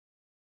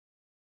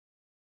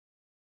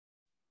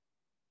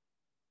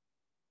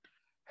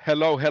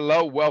Hello,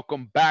 hello.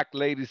 Welcome back,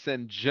 ladies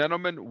and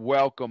gentlemen.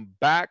 Welcome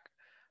back.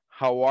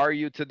 How are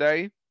you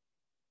today?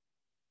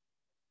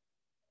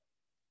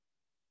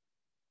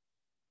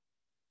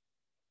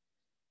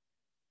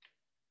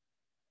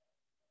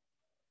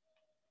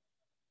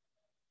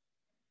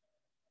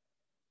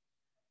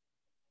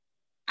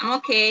 I'm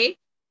okay.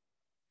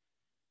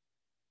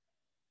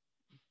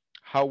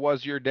 How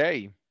was your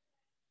day?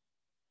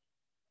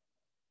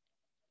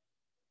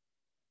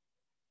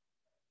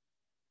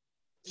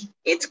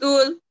 It's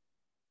good.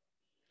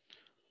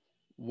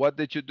 What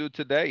did you do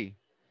today?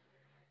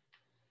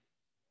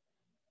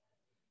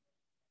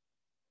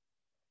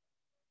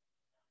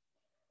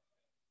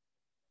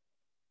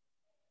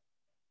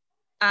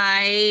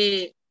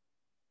 I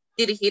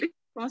dirigir,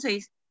 ¿cómo se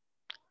dice?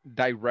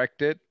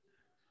 Directed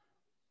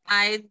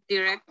I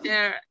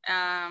directed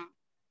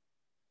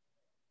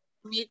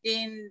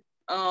meeting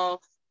of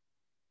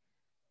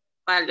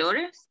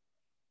valores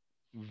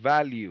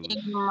values.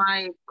 in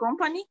my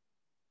company.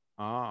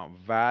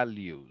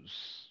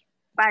 Values.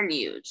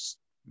 Values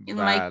in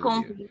my Values.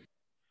 company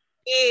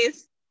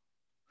is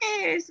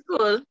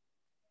good.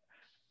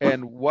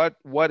 And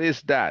what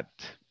is that?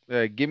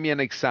 Give me an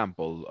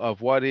example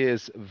of what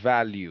is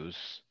values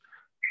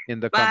in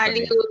the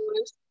company.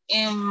 Values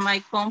in my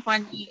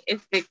company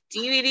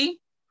effectivity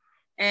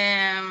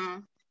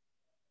and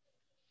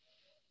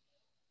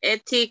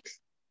ethics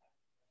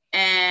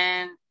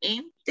and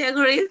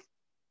integrity,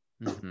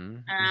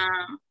 Mhm,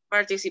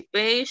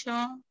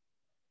 participation,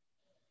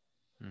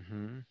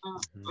 mhm,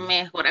 mhm.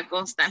 mejora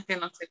constante,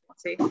 no sé cómo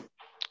se dice.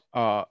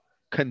 Uh,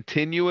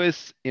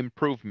 Continuous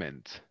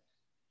improvement.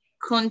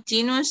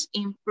 Continuous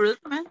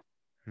improvement,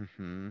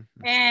 Mhm,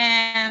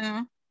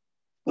 and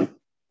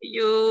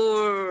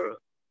your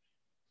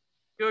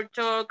your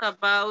talk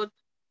about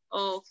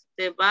of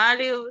the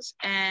values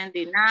and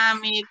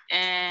dynamic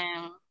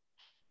and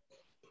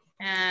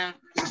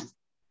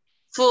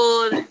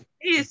food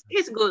is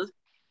good.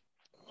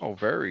 Oh,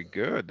 very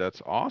good.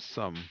 That's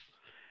awesome.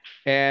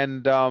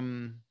 And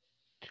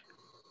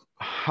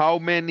how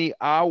many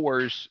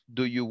hours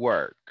do you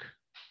work?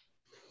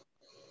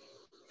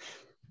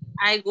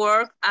 I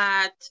work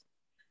at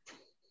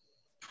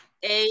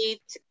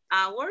 8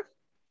 hours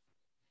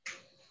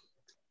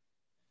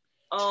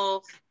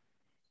of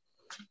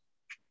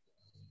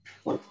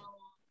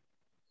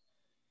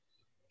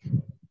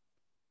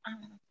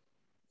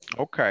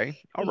Okay.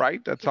 All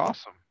right. That's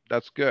awesome.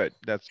 That's good.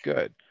 That's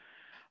good.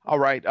 All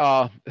right.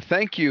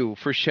 Thank you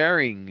for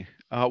sharing.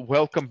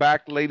 Welcome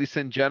back, ladies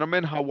and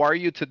gentlemen. How are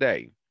you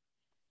today?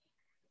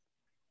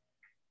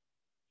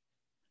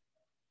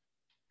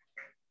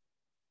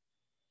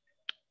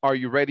 Are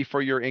you ready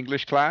for your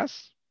English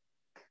class?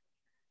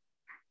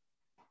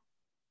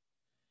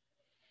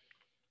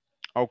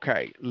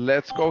 Okay,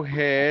 let's go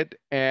ahead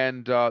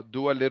and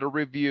do a little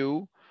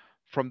review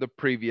from the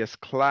previous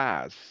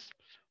class.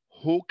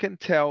 Who can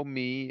tell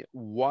me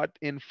what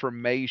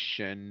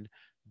information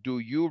do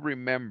you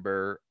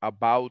remember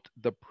about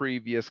the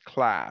previous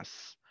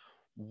class?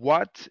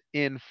 What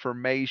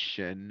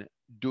information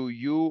do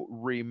you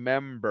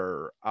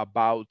remember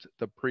about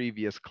the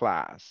previous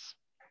class?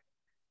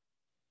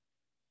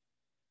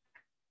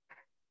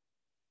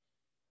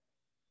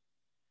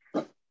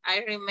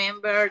 I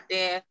remember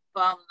the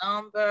phone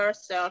number,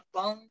 cell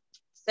phone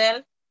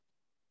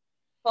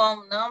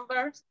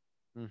numbers,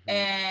 Mhm,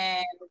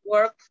 and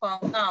work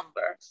phone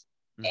numbers,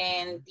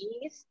 and mhm.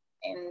 this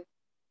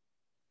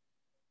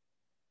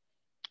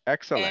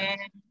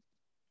Excellent. and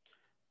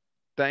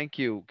Thank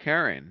you,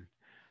 Karen.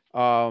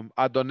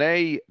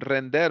 Adonai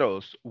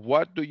Renderos,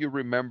 what do you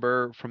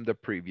remember from the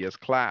previous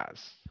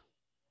class?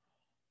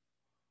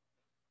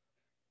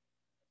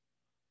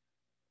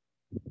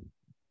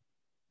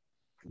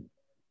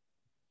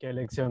 ¿Qué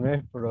lección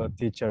es, pro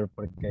teacher?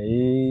 Porque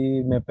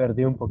ahí me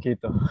perdí un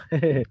poquito.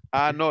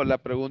 Ah, no, la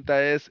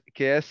pregunta es,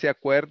 ¿qué se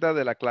acuerda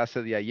de la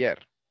clase de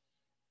ayer?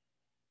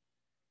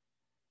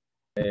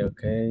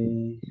 Ok,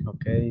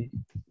 ok.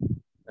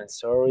 I'm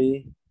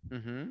sorry.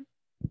 Ujú.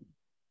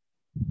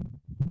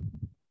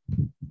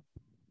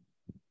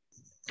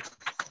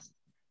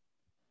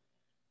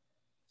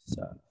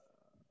 Sa-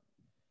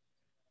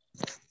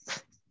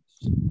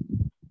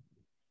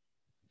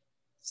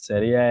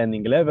 Sería en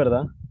inglés,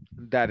 ¿verdad?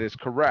 That is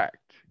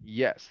correct.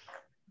 Yes.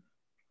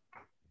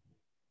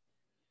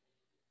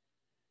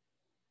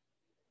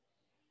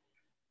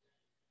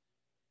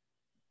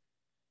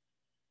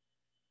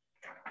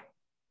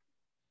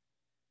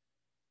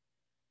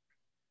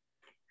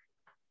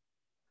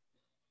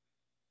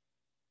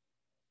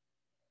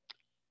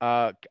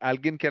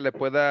 ¿Alguien que le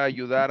pueda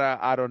ayudar a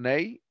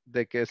Aronei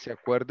de que se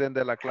acuerden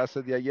de la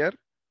clase de ayer?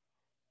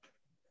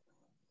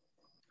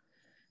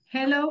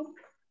 Hello,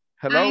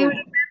 I Hello,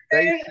 remember,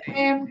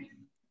 Daisy.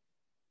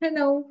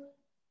 hello,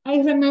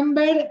 I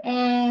remember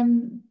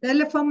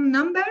telephone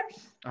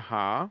numbers.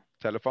 Ajá.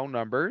 Telephone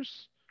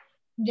numbers.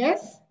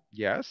 Yes.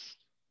 Yes.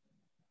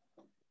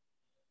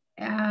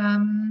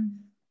 Um,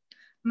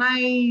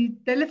 my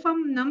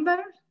telephone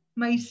number,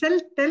 my cell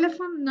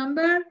telephone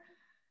number,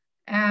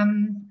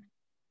 um,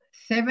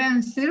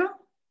 70.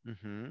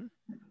 Mhm.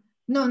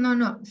 No.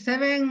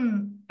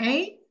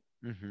 7-8,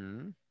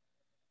 Mhm.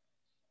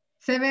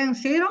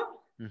 7-0,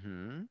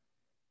 Mhm.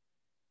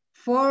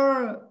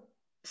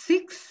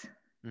 4-6,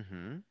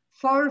 Mhm.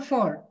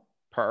 4-4.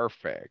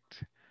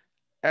 Perfect.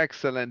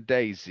 Excellent,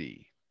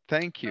 Daisy.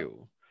 Thank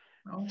you.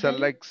 Okay.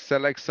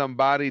 Select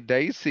somebody,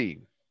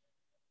 Daisy.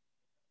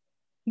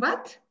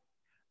 What?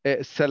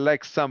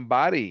 Select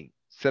somebody.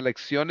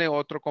 Seleccione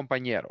otro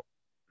compañero.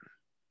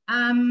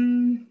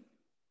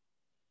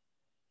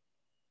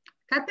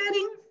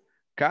 Catherine.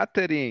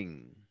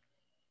 Catherine.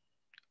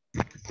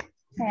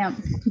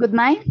 Good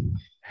night.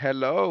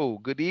 Hello.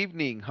 Good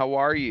evening. How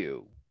are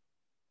you?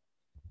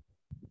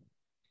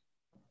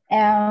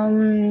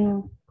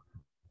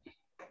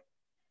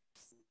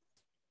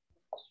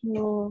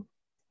 So,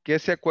 ¿Qué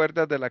se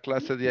acuerda de la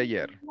clase de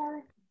ayer?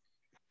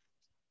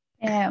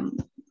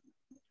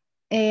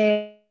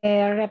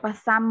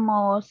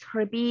 repasamos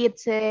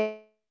repeats,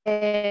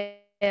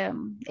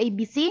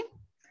 ABC,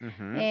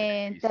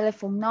 Mhm.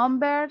 telephone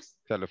numbers,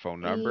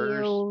 Telephone y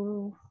numbers.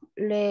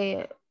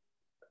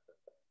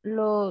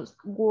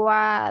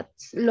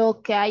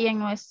 lo que hay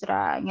en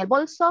el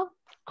bolso.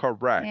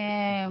 Correct.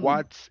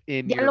 What's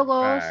in your bag?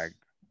 Diálogos.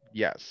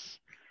 Yes.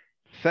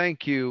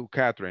 Thank you,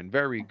 Catherine.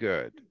 Very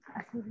good.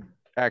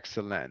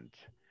 Excellent.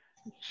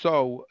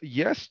 So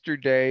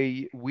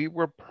yesterday we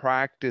were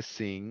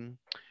practicing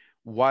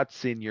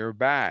what's in your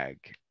bag.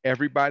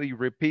 Everybody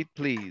repeat,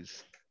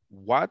 please.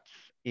 What's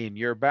in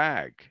your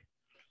bag?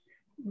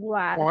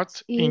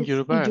 What's in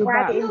your bag?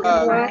 What in your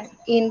bag?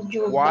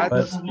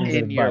 What's What's in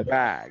in your your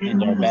bag? bag? In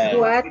your bag.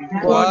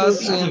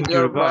 What's in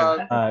your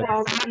bag?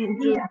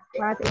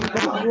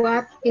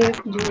 What is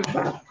your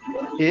bag?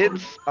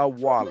 It's a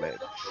wallet.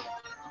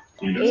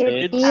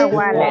 It's It's a a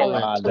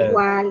wallet.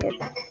 wallet.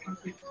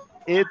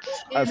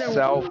 It's a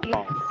cell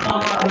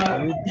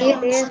phone.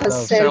 It's a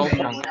Cell cell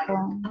phone.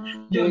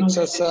 phone. It's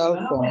a cell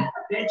phone.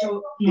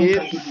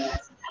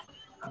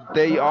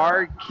 They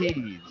are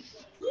keys.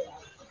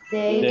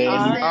 They They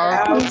are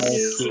are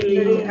keys.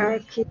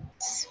 keys.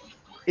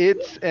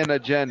 It's an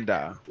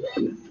agenda.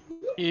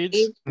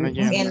 It's an It's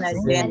agenda. an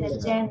An agenda.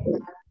 agenda.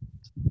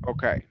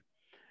 Okay.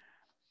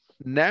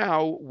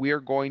 Now we're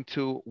going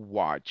to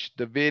watch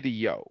the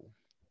video.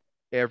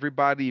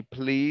 Everybody,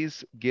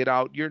 please get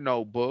out your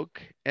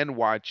notebook and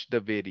watch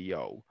the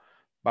video.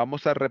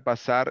 Vamos a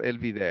repasar el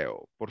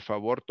video. Por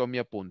favor, tome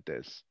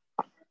apuntes.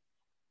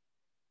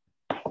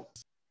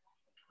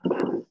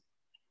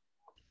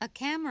 A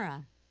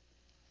camera.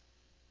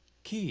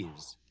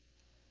 Keys.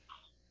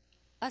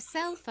 A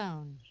cell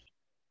phone.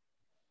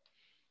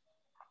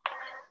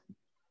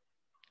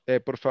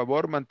 Por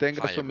favor,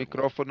 mantenga Hi su everyone.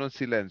 micrófono en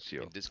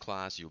silencio. In this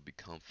class, you'll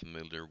become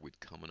familiar with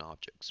common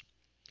objects,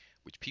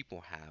 which people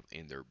have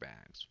in their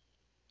bags.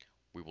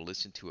 We will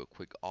listen to a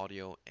quick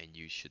audio and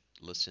you should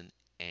listen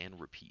and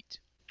repeat.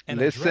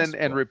 Listen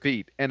and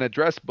repeat. An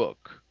address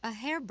book. A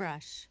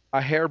hairbrush.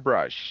 A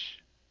hairbrush.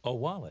 A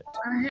wallet.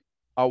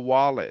 A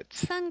wallet.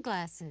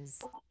 Sunglasses.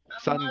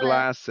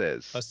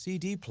 Sunglasses. A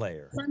CD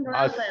player.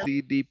 A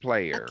CD A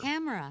player.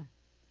 camera.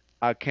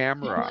 A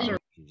camera.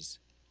 Keys.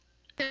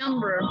 A cell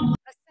phone.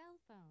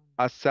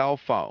 A cell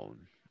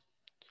phone.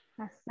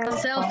 A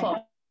cell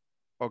phone.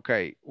 Ok,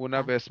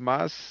 una vez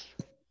más.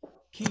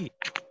 Key.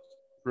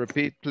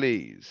 Repeat,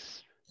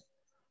 please.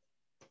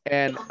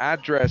 An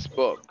address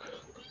book.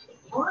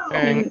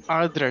 An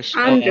address.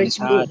 Address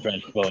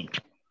book.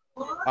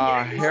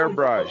 A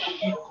hairbrush.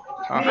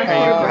 A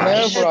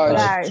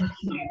hairbrush.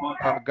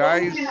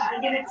 Guys,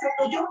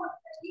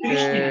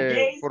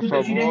 por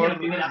favor,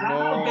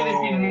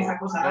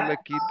 no le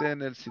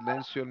quiten el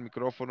silencio al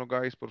micrófono,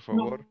 guys, por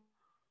favor,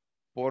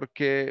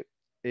 porque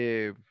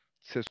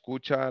se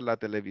escucha la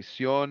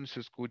televisión, se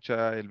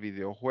escucha el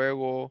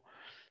videojuego,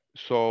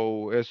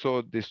 so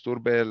eso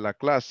disturbe la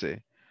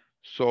clase.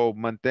 So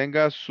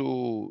mantenga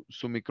su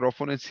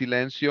micrófono en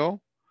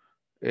silencio.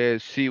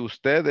 Si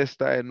usted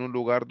está en un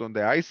lugar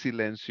donde hay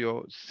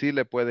silencio, sí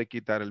le puede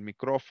quitar el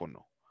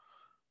micrófono.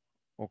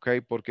 Ok,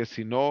 porque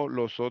si no,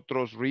 los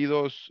otros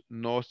ruidos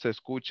no se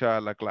escucha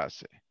la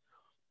clase.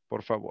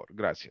 Por favor,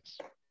 gracias.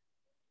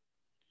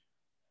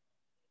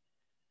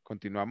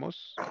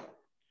 Continuamos.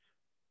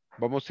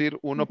 Vamos a ir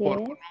uno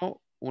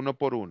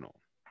por uno.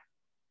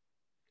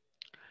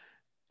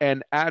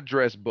 An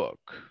address book.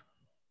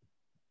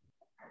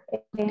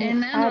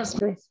 An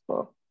address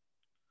book.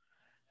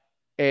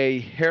 A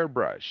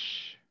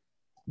hairbrush.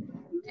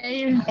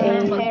 A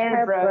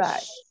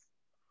hairbrush.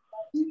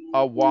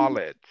 A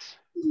wallet.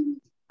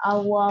 A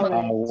wallet.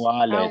 A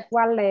wallet. A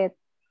wallet.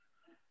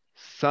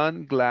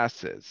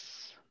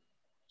 Sunglasses.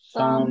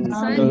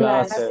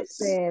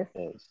 Sunglasses.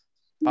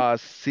 A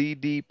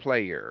CD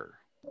player.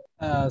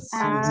 A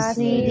A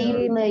CD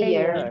CD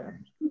player.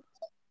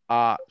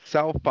 A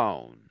cell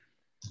phone.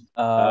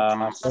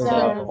 player.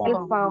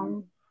 Cell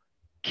phone.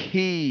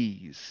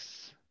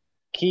 Keys.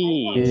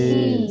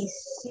 Keys.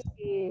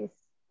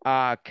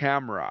 A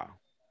camera.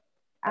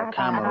 A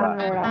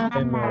camera.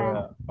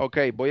 camera. Ok,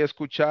 voy a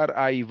escuchar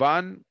a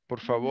Iván. Por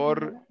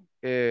favor,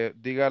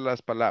 diga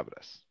las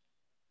palabras.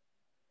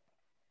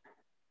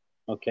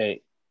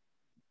 Okay.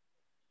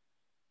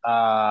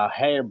 A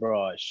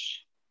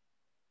hairbrush,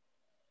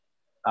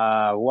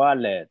 a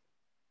wallet,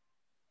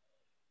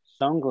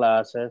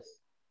 sunglasses,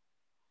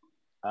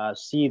 a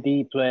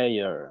CD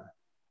player,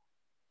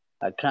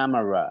 a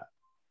camera,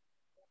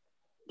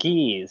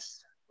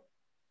 keys,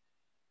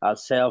 a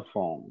cell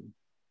phone.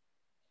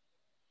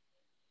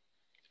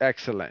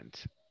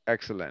 Excellent.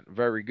 Excellent.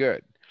 Very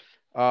good.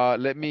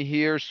 Let me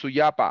hear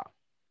Suyapa.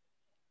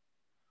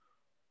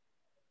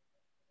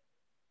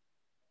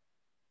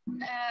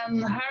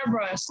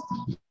 Hairbrush,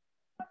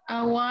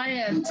 a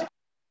wallet,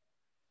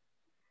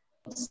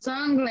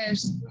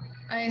 sunglasses,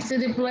 a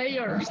CD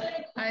player,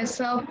 a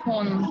cell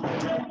phone,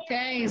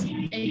 case,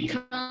 a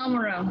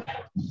camera,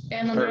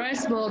 and a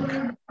address book.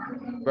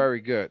 Very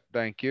good.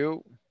 Thank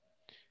you.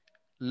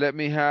 Let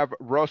me have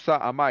Rosa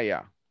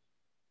Amaya.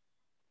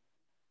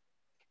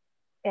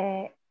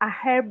 A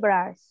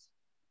hairbrush,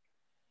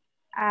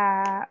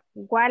 a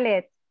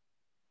wallet,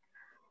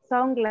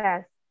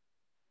 sunglasses,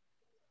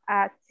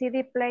 a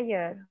CD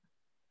player,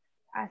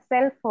 a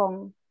cell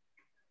phone,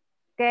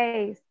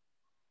 case,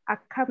 a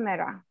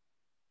camera.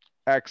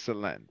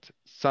 Excellent.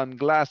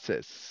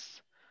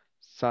 Sunglasses.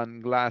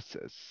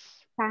 Sunglasses.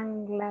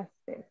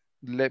 Sunglasses.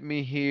 Let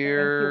me Thank you.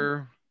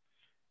 hear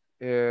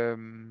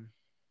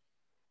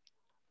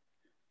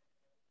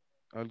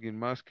alguien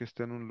más que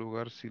esté en un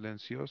lugar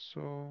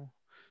silencioso.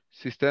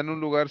 Si está en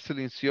un lugar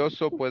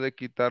silencioso, puede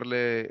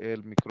quitarle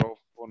el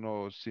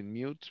micrófono sin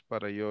mute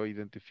para yo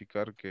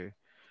identificar que...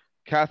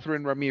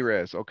 Catherine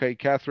Ramírez. Ok,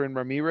 Catherine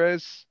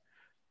Ramírez.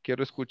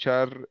 Quiero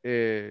escuchar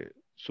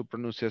su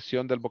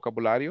pronunciación del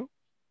vocabulario.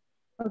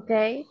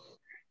 Okay.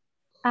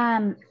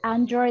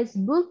 Android's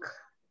book,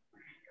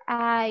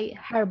 a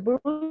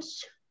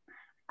hairbrush,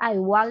 a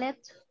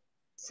wallet,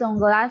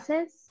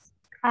 sunglasses,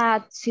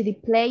 a CD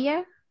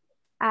player,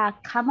 a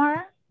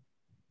camera,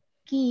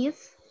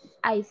 keys,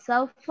 a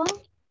cell phone.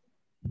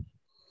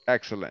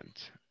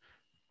 Excellent.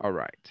 All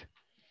right.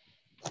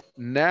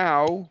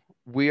 Now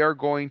we are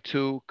going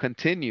to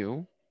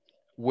continue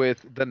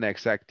with the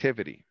next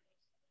activity.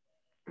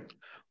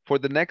 For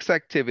the next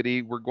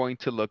activity, we're going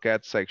to look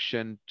at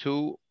section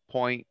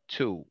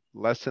 2.2,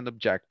 lesson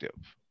objective.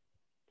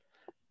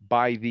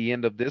 By the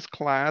end of this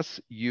class,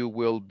 you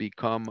will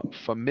become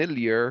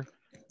familiar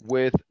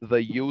with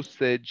the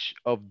usage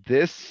of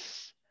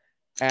this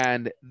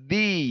and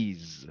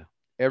these.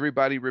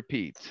 Everybody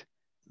repeat.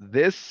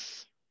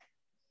 This.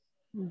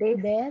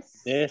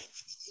 This.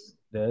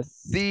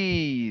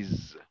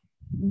 These.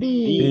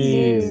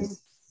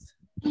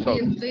 So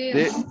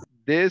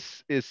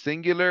this is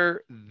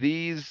singular,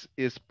 these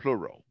is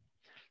plural.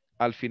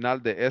 Al final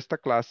de esta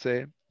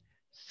clase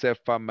se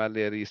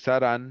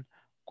familiarizarán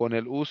con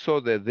el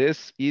uso de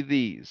this y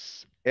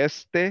these,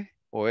 este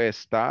o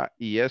esta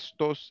y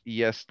estos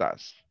y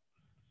estas.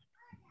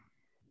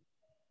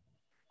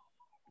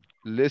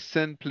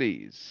 Listen,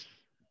 please.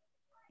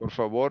 Por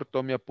favor,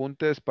 tome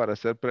apuntes para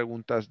hacer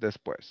preguntas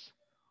después.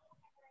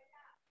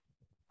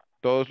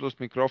 Todos los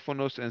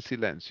micrófonos en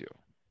silencio.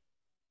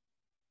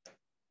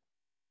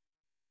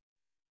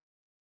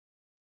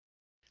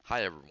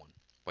 Hi everyone.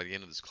 By the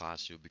end of this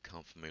class, you'll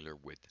become familiar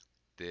with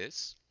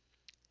this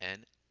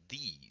and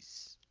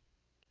these.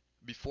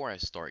 Before I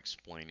start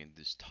explaining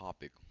this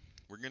topic,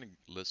 we're going to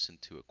listen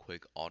to a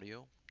quick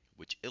audio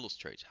which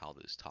illustrates how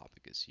this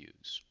topic is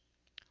used.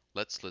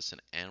 Let's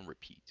listen and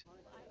repeat.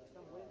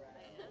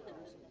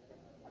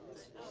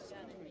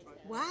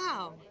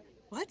 Wow,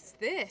 what's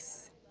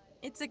this?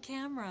 It's a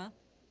camera.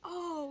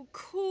 Oh,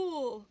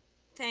 cool.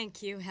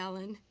 Thank you,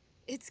 Helen.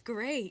 It's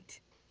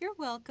great. You're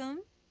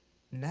welcome.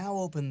 Now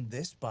open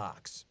this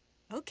box.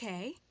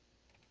 Okay.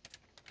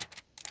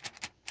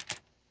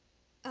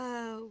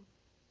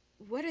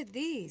 What are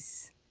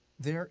these?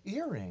 They're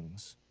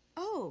earrings.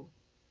 Oh,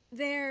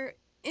 they're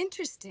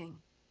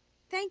interesting.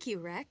 Thank you,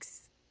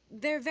 Rex.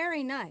 They're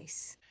very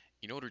nice.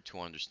 In order to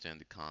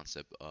understand the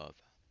concept of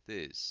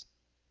this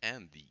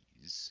and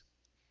these,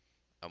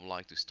 I would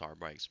like to start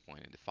by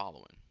explaining the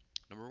following.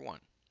 Number one,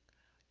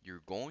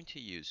 you're going to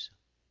use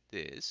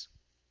this,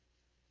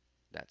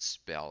 that's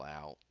spelled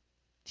out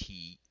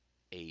T-H-I-S,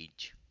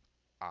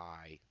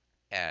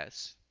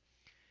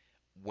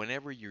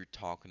 whenever you're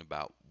talking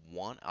about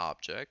one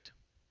object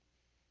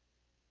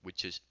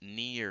which is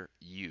near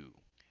you.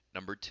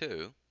 Number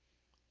two,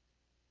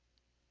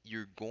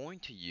 you're going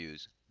to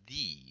use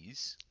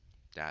these,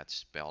 that's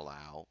spelled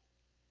out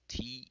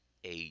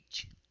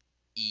T-H-E-S-E,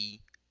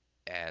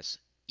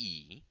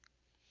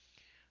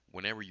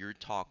 whenever you're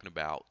talking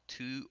about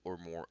two or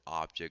more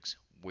objects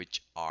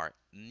which are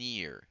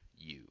near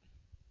you.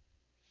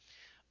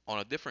 On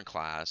a different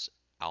class,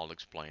 I'll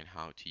explain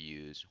how to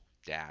use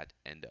that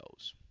and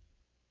those.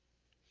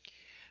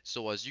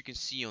 So as you can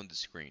see on the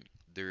screen,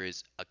 there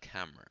is a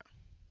camera.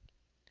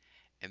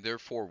 And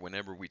therefore,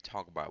 whenever we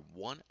talk about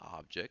one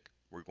object,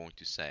 we're going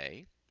to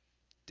say,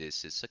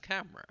 this is a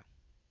camera.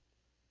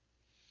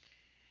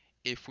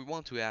 If we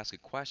want to ask a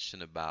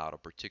question about a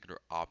particular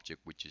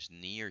object which is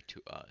near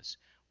to us,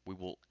 we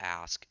will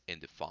ask in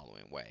the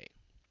following way.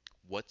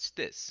 What's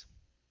this?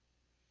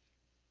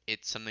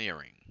 It's an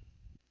earring.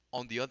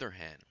 On the other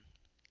hand,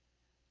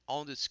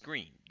 on the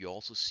screen, you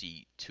also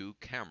see two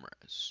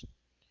cameras.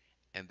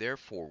 And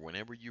therefore,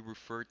 whenever you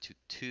refer to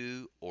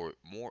two or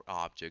more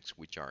objects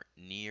which are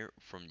near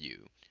from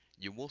you,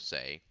 you will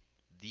say,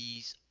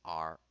 these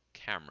are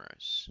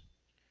cameras.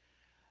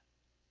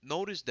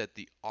 Notice that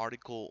the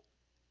article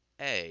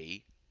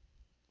a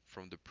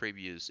from the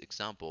previous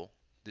example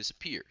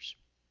disappears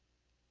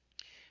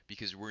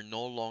because we're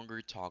no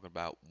longer talking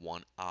about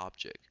one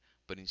object,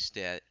 but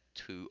instead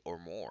two or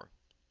more.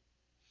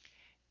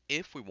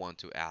 If we want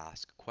to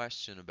ask a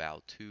question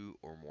about two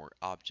or more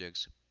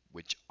objects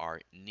which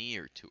are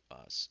near to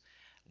us,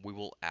 we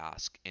will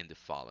ask in the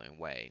following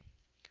way.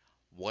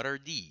 What are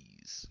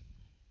these?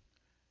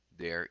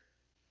 They're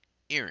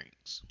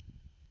earrings,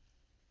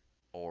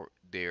 or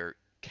they're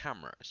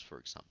cameras, for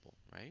example,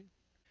 right?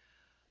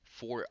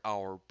 For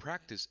our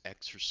practice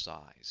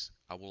exercise,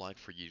 I would like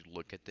for you to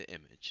look at the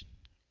image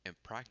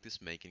and practice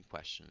making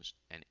questions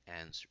and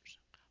answers.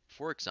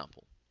 For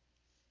example,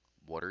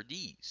 what are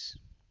these?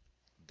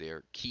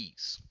 They're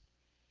keys.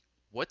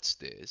 What's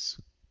this?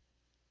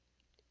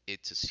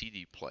 It's a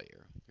CD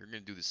player. You're going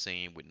to do the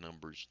same with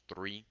numbers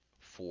 3,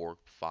 4,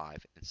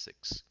 5, and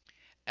 6.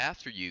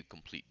 After you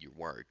complete your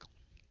work,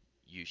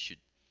 you should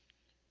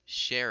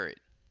share it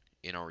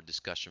in our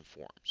discussion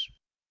forums.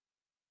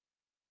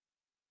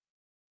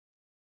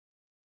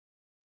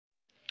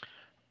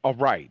 All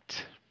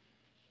right.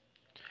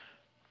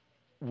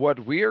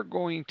 What we are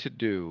going to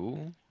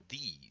do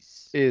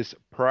is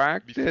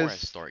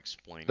practice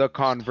the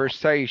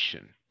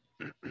conversation.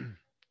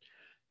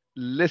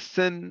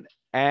 Listen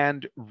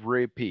and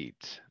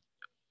repeat.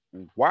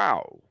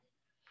 Wow.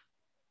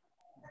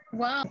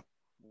 Wow.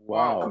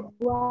 Wow.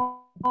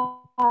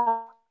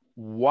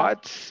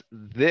 What's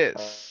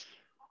this?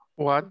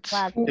 What's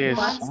this?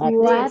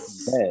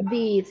 What's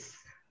this?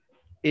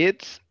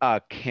 It's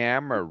a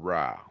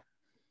camera.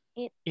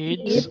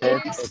 It's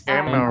a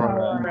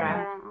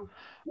camera.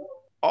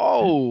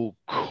 Oh,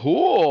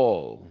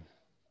 cool.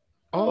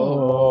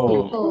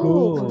 Oh,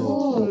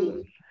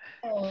 cool.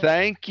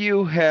 Thank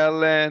you,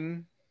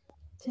 Helen.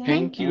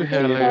 Thank you,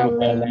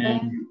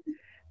 Helen.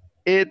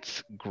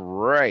 It's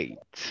great.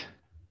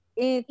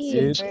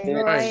 It's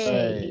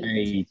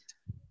great.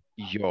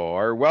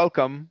 You're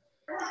welcome.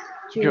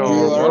 You're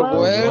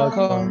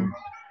welcome.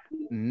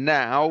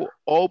 Now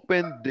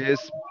open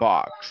this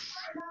box.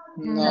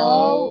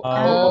 Now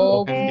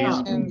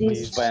open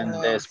this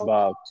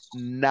box.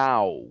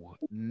 Now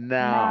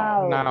open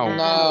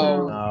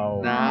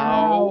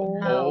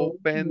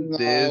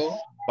this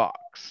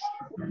box.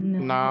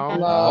 Now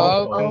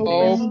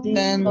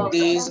open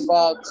this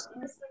box.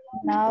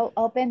 Now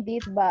open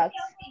this box.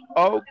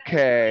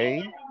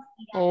 Okay.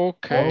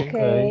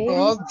 Okay.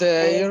 Oh,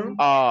 there.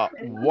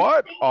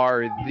 What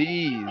are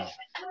these?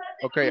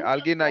 Okay,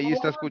 alguien ahí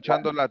está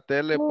escuchando la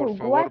tele, por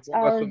favor,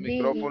 ponga su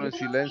micrófono en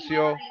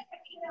silencio.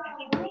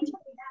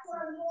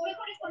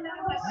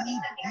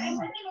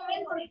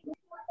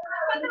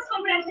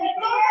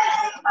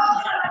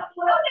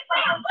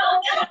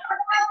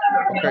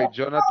 Ok,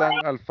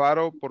 Jonathan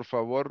Alfaro, por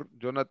favor,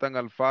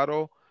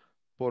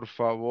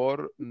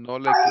 no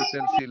le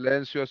quiten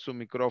silencio a su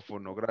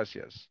micrófono,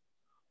 gracias.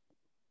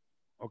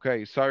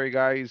 Okay, sorry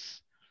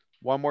guys.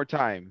 One more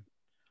time.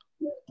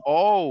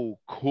 Oh,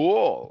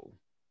 cool.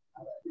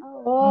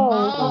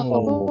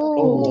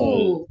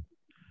 Oh.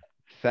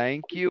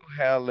 Thank you,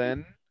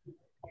 Helen.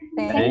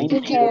 Thank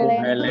you,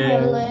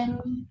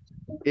 Helen.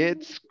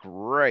 It's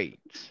great.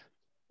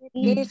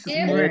 It's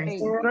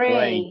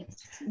great.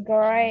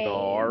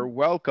 You're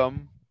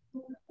welcome.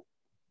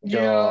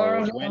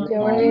 You're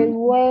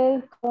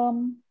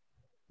welcome.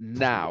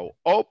 Now,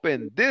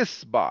 open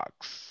this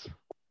box.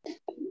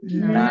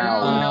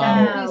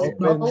 Now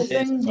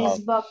open this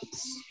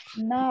box.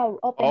 Now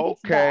open this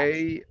box.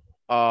 Okay,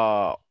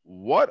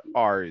 what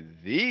are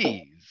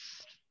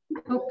these?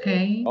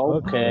 Okay.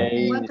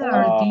 Okay. What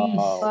are these?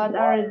 What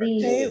are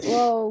these? Okay,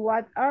 well,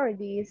 what are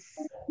these?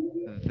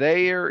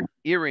 They're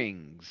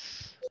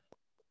earrings.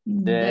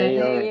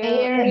 They're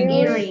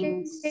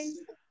earrings.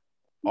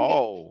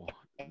 Oh,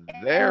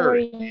 they're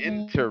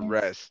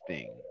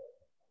interesting.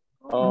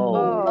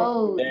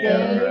 Oh,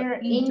 they're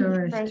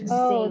interesting.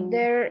 Oh,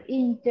 they're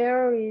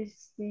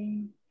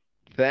interesting.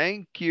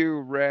 Thank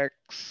you,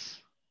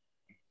 Rex.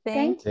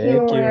 Thank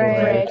you,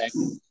 Rex.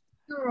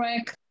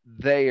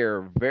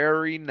 They're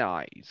very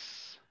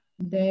nice.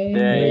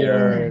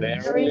 They're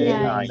very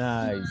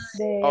nice.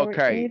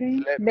 Okay,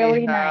 let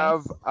me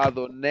have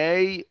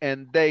Adonai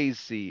and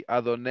Daisy.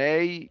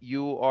 Adonai,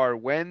 you are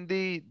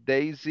Wendy.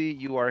 Daisy,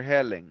 you are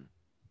Helen.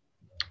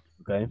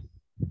 Okay.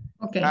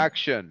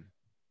 Action.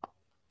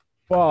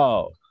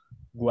 Wow,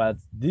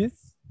 what's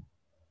this?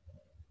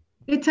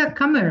 It's a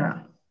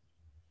camera.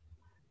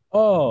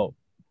 Oh,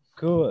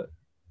 cool.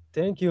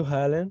 Thank you,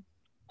 Helen.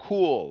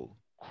 Cool.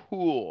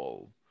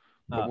 Cool.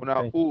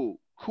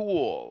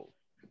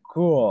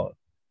 Cool.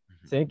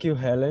 Thank you,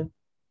 Helen.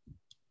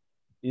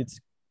 It's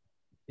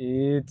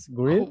great.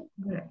 Cool.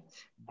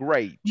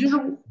 Great.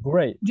 You're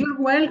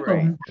welcome.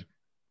 Great.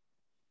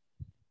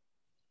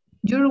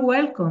 You're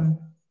welcome.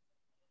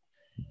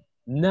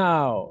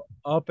 Now,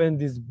 open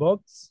this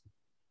box.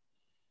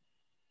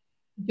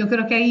 Yo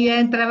creo que ahí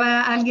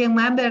entraba alguien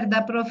más,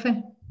 ¿verdad,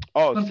 profe?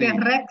 Oh, Porque es sí.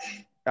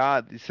 Rex.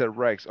 Ah, dice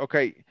Rex.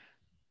 Okay.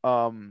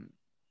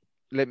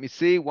 Let me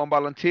see. One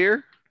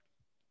volunteer.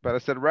 Para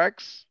ser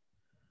Rex.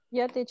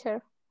 Yeah,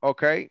 teacher.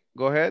 Okay,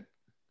 go ahead.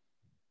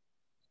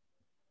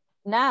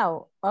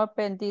 Now,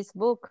 open this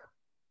box.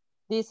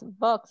 Sorry.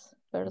 Box.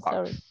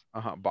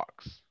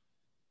 Box.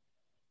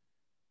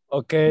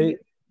 Okay.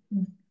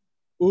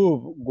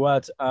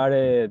 What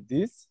are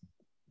these?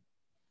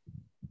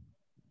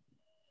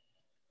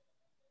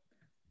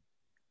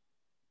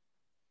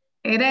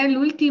 Era el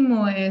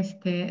último,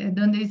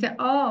 donde dice,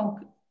 oh,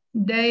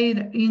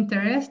 they're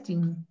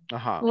interesting.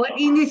 O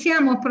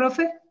iniciamos,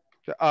 profe.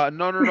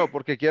 No,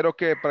 porque quiero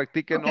que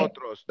practiquen Okay.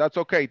 otros. That's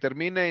okay.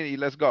 Termine y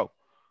let's go.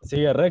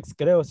 Sigue Rex,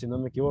 creo, si no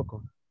me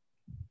equivoco.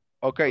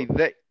 Okay,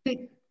 they.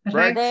 Sí,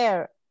 Rex.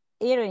 Their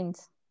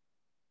earrings.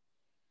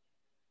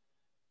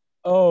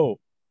 Oh,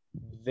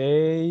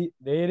 they're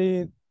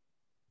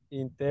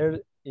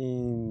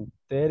interesting.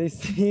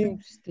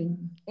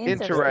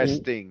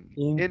 Interesting.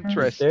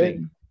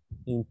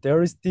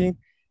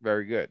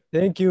 Very good.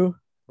 Thank you,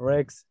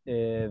 Rex.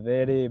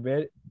 Very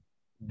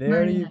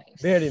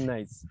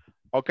nice.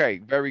 Okay,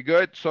 very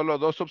good. Solo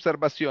dos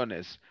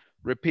observaciones.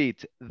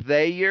 Repeat.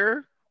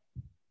 Their.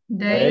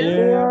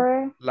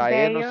 La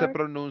E no se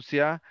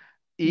pronuncia.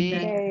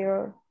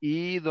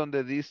 Y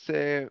donde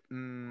dice...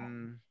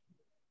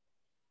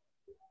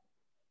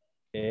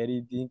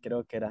 Editing,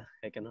 creo que era.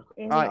 Que no.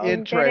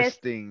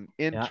 Interesting.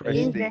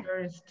 Interesting.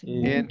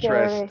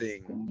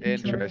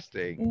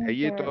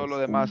 Allí todo lo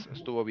demás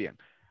estuvo bien.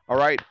 All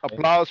right,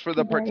 applause for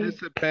the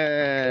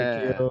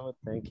participant.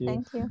 Thank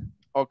you.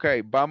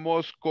 Okay,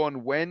 vamos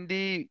con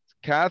Wendy,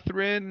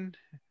 Catherine,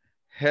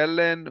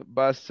 Helen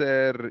va a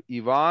ser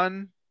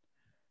Iván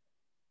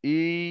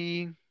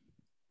y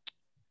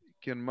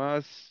 ¿quién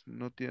más?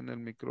 No tiene el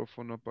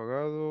micrófono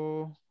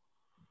apagado.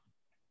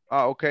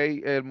 Ok,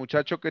 el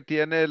muchacho que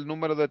tiene el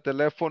número de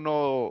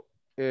teléfono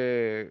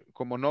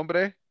como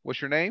nombre,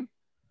 what's your name?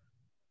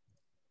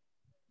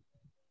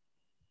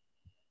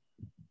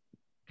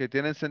 Que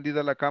tiene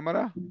encendida la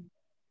cámara.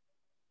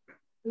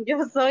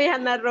 Yo soy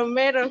Ana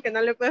Romero, que no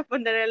le puedes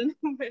poner el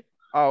número.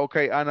 Ok,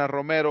 Ana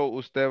Romero,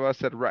 usted va a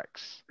ser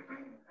Rex.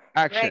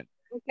 Action. Rex,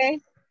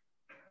 okay.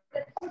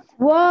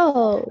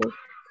 Whoa,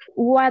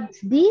 what's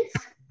this?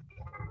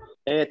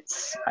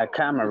 It's a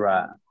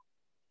camera.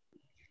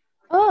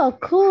 Oh,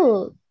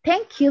 cool.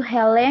 Thank you,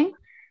 Helen.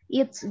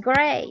 It's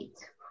great.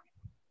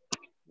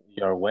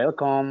 You're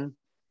welcome.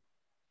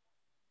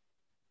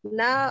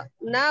 Now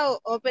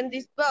open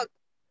this box.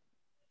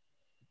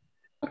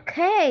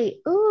 Okay.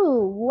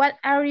 Ooh, what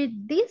are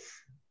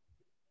these?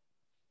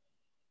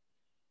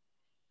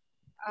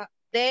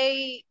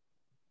 They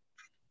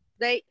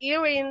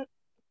earring.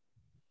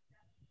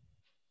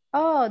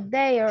 Oh,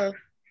 they're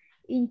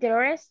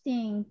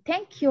interesting.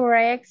 Thank you,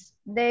 Rex.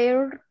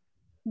 They're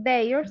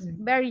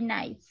very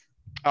nice.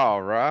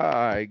 All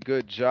right,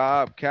 good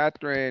job,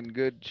 Catherine.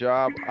 Good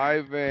job,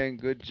 Ivan.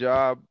 Good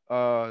job,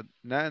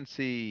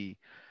 Nancy.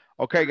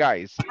 Okay,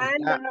 guys.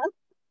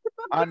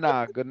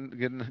 Ana,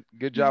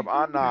 good job,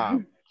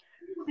 Ana.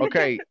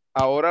 Ok,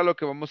 ahora lo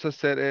que vamos a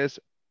hacer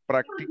es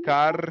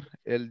practicar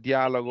el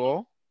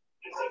diálogo.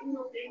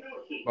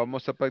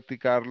 Vamos a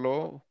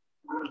practicarlo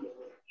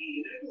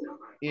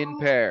in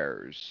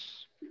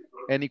pairs.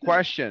 Any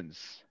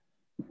questions?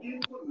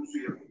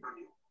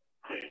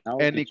 No,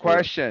 Any teacher.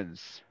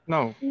 questions?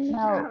 No.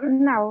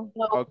 No.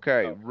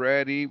 Okay,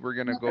 ready? We're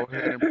going to go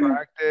ahead and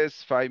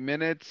practice. 5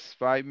 minutes,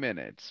 5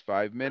 minutes,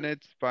 5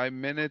 minutes, 5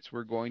 minutes.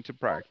 We're going to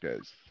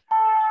practice.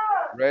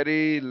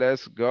 Ready?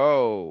 Let's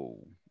go.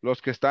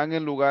 Los que están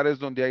en lugares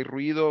donde hay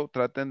ruido,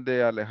 traten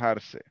de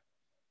alejarse.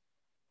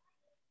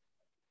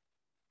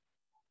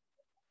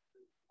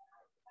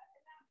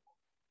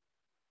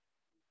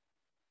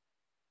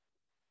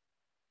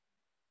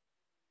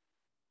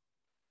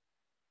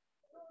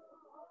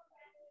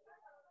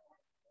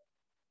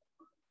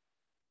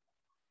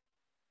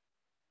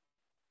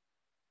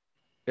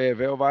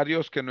 Veo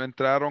varios que no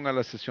entraron a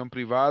la sesión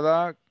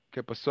privada.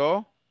 ¿Qué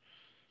pasó?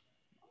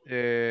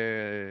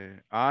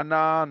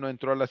 Ana no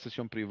entró a la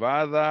sesión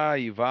privada.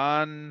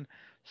 Iván,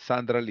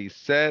 Sandra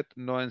Lisset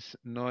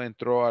no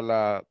entró a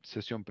la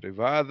sesión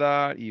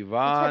privada.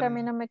 Teacher, a mí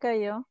Iván, no me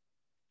cayó.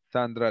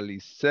 Sandra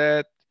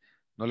Lisset.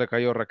 ¿No le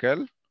cayó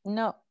Raquel?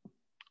 No.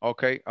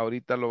 Ok,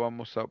 ahorita lo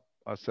vamos a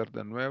hacer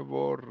de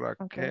nuevo.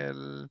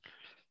 Raquel,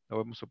 lo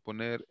vamos a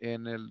poner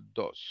en el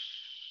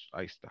 2.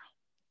 Ahí está.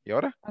 ¿Y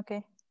ahora?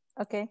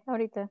 Ok,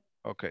 ahorita.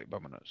 Ok,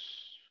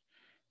 vámonos.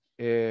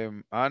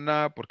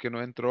 Ana, ¿por qué no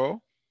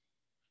entró?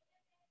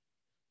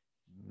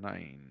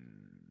 9.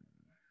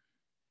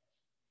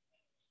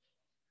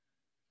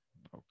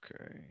 Ok.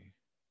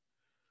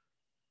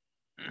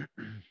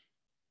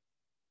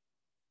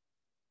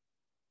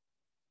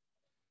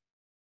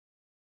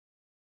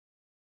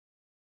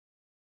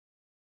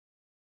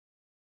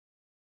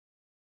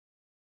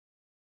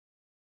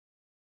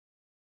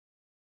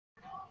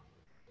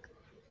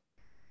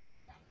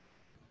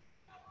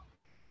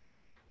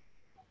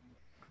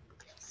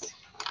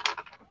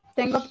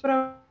 tengo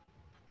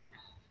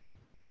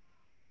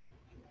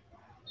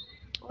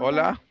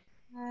Hola.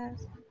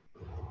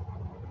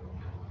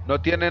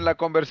 No tienen la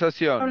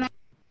conversación.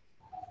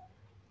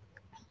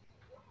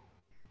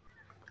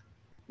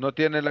 No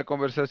tienen la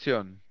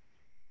conversación.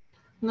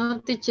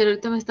 No, teacher,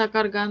 ahorita me está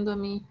cargando a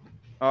mí.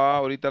 Ah,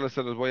 ahorita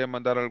se los voy a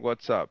mandar al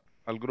WhatsApp,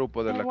 al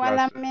grupo de la Igual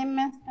a clase. mí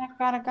me está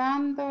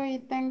cargando y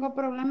tengo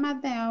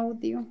problemas de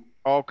audio.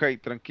 Ok,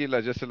 tranquila,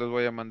 ya se los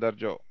voy a mandar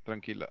yo,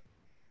 tranquila.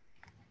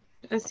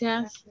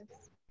 Gracias.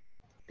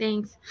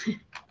 Thanks.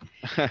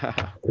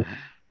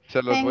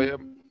 Se los voy a...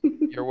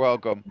 You're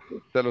welcome.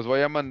 Se los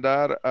voy a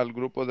mandar al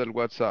grupo del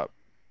WhatsApp.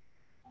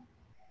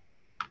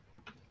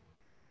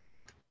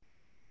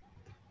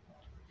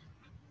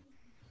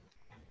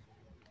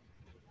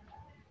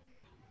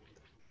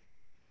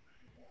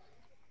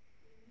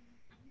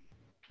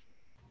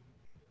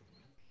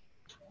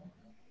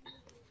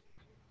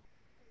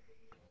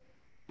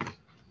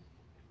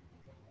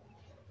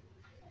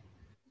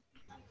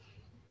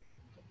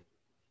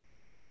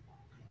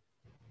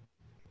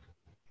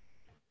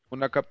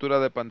 Una captura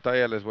de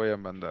pantalla les voy a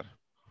mandar.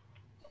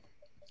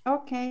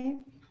 Ok.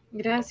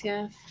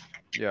 Gracias.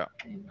 Ya.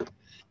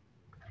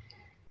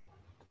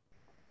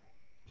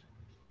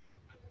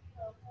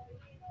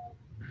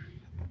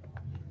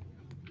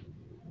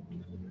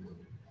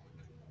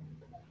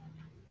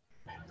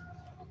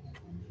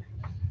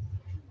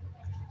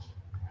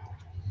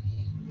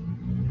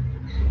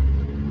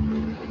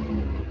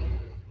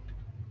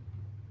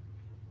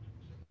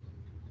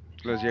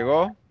 ¿Les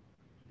llegó?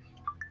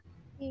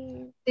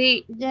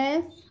 Sí.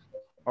 Yes.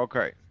 Ok.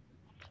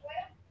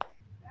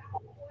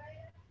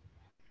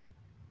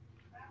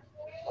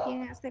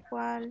 ¿Quién hace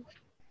cuál?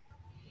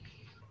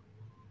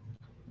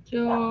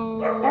 Yo.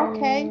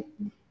 Ok.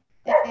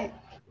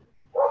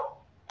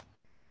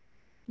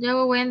 Yo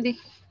hago Wendy.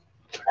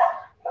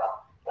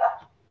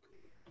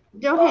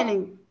 Yo,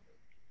 Helen.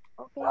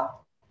 Ok,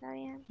 está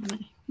bien.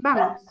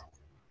 Vamos.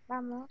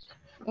 Vamos.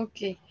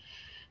 Ok.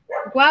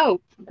 Wow,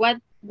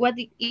 what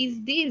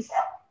is this?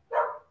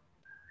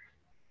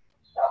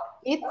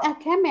 It's a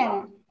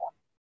camera.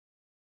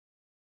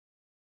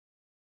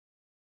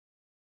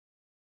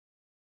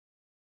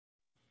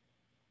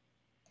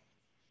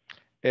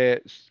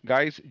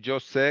 Guys, yo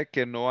sé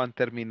que no han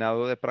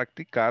terminado de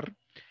practicar.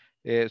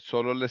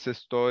 Solo les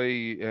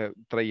estoy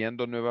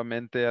trayendo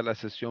nuevamente a la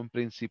sesión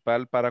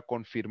principal para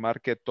confirmar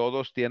que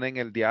todos tienen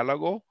el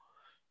diálogo.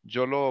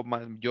 Yo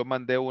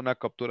mandé una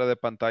captura de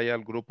pantalla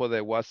al grupo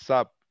de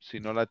WhatsApp, si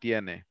no la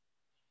tiene.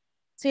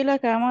 Sí, lo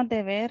acabamos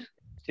de ver.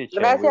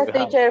 Gracias,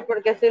 teacher,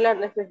 porque sí la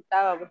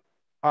necesitábamos.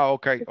 Ah,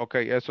 ok,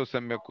 eso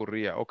se me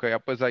ocurría. Ok,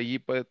 pues allí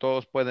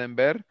todos pueden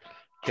ver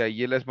que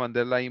allí les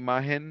mandé la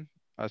imagen,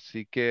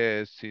 así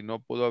que si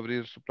no pudo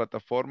abrir su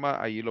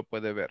plataforma, allí lo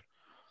puede ver.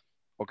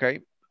 Ok.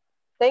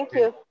 Thank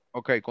you.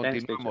 Ok,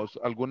 continuamos.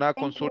 ¿Alguna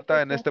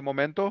consulta en este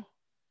momento?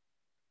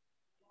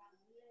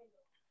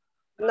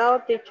 No,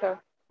 teacher.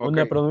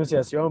 Una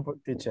pronunciación,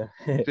 teacher.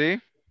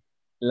 Sí.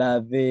 La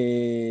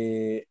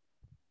de...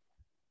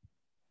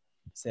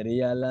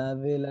 Sería la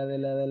de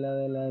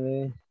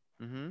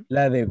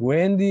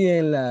Wendy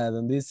en la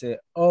donde dice,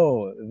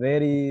 oh,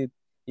 very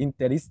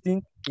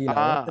interesting. Y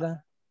la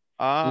otra,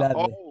 la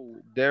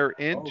de... They're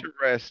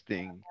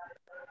interesting.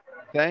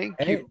 Thank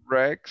you,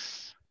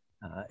 Rex.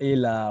 Y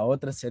la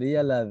otra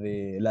sería la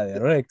de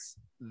Rex.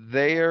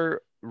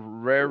 They're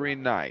very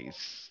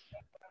nice.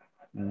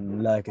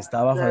 La que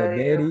está abajo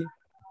de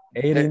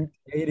very,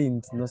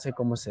 earrings, no sé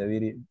cómo se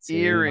diría.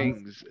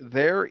 Earrings.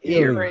 They're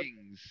earrings.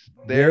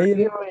 They're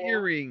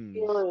earrings.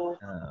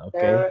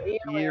 Okay.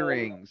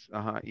 Earrings.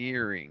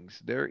 Earrings.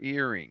 They're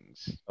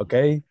earrings.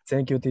 Okay.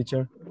 Thank you,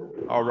 teacher.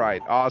 All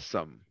right.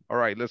 Awesome. All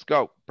right. Let's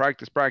go.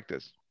 Practice,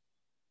 practice.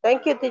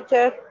 Thank you,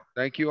 teacher.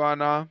 Thank you,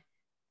 Anna.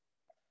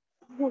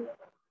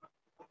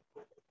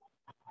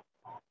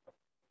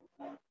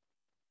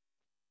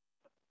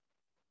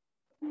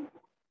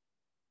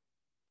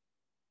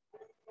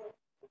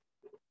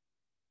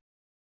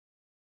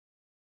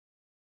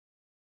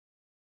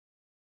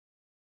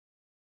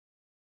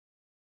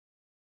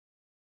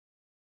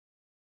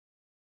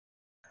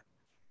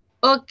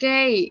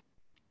 Okay.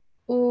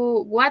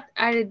 What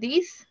are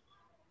these?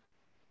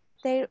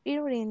 They're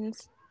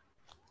earrings.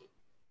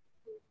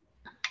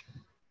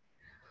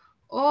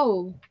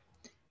 Oh,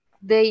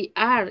 they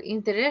are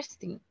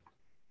interesting.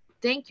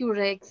 Thank you,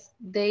 Rex.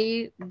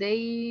 They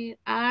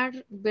are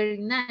very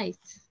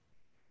nice.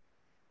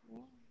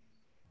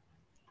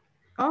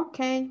 Ok.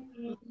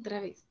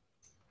 Otra vez.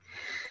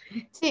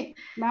 Sí,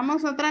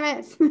 vamos otra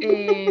vez.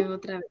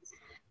 Otra vez.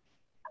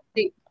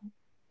 Sí.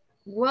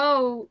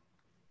 Wow,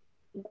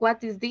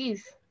 what is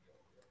this?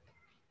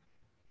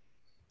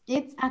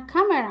 It's a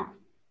camera.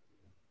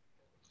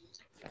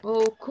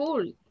 Oh,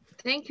 cool.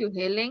 Thank you,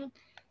 Helen.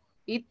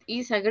 It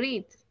is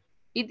great.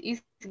 It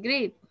is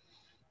great.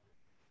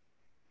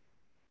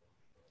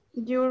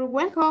 You're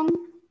welcome.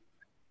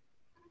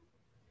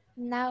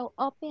 Now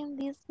open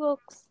these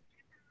books.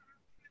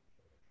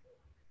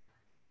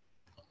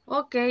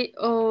 Okay.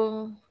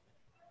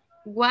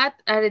 What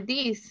are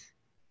these?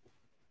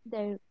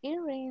 Their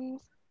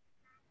earrings.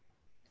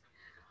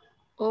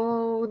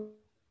 Oh,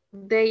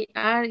 they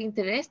are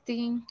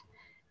interesting.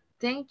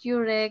 Thank you,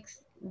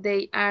 Rex.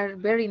 They are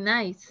very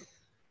nice.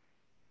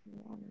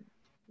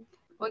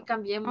 Hoy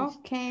cambiemos.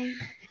 Ok.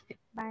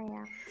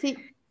 Vaya. Sí,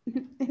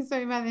 eso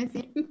iba a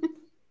decir.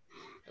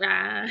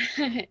 Ah,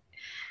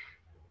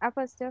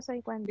 Pues yo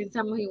soy Wendy.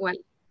 pensamos igual.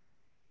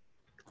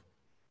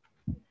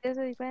 Yo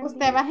soy Wendy.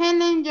 Usted va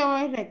Helen, yo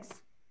voy Rex.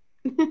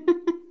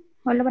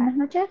 Hola, buenas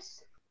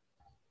noches.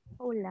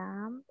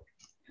 Hola.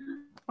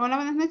 Hola,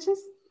 buenas noches.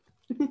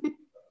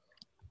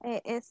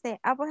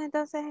 Pues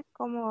entonces,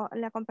 como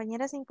la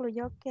compañera se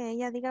incluyó, que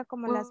ella diga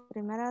como las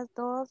primeras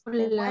dos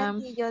de Hola.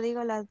 Wendy y yo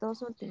digo las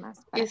dos últimas,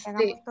 para que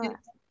hagamos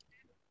todas.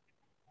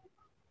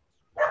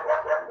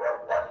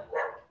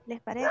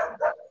 ¿Les parece?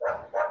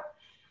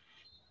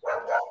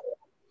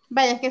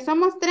 Vaya, es que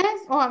somos 3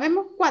 o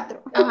habemos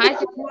 4. Ajá, es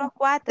que somos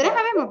 4. 3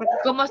 habemos.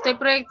 Como estoy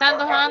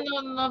proyectando,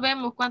 no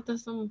vemos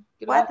cuántos somos.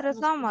 4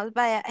 somos.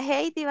 Vaya,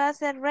 Heidi va a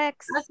ser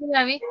Rex. Ah, sí,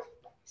 ya vi.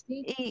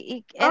 Sí.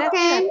 Y era Ok.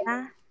 así,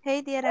 ¿verdad?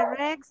 Heidi era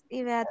Rex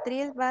y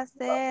Beatriz va a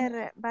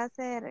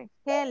ser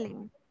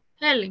Helen.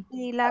 Helen.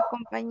 Y la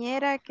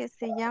compañera que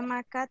se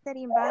llama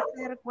Katherine va a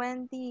ser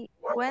Wendy.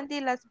 Wendy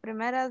las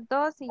primeras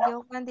dos y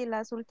yo Wendy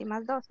las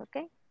últimas dos, ¿ok?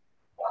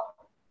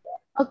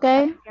 Ok.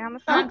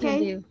 Llegamos Ah, todos.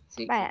 entendido.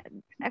 Sí. Vaya,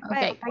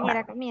 Ok,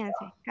 compañera, comience.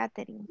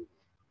 Katherine.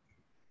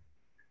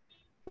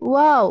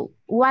 Wow,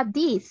 what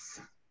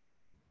this?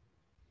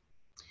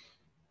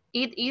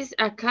 It is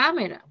a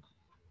camera.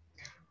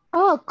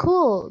 Oh,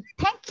 cool.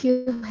 Thank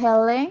you,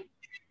 Helen.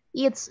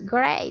 It's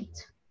great.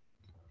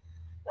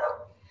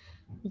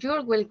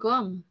 You're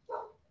welcome.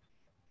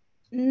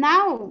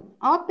 Now,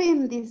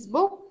 open this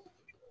book.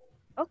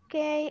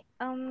 Okay,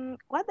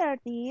 what are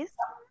these?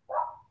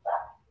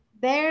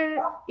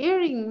 They're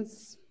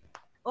earrings.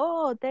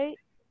 Oh, they're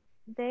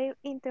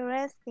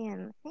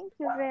interesting. Thank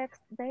you, Rex.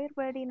 They're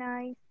very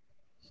nice.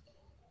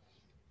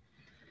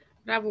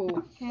 Bravo.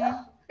 Okay.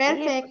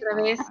 Perfecto. Otra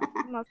vez.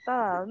 Somos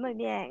todos, muy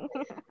bien.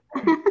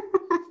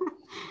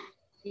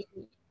 Sí.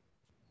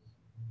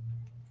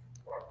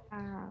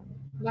 Ah,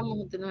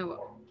 Vamos de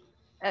nuevo.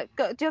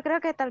 yo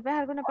creo que tal vez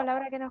alguna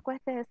palabra que nos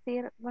cueste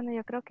decir, bueno,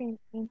 yo creo que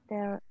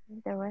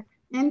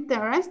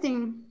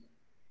Interesting.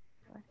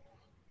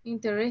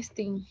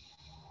 Interesting.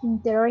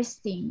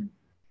 Interesting.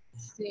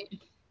 Sí.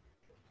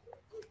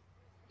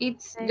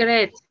 It's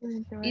great.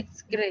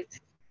 It's great.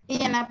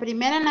 Y en la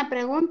primera, en la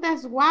pregunta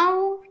es,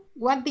 wow,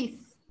 what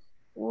this?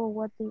 Oh,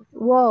 what is?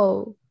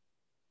 Wow.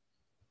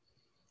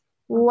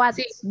 What's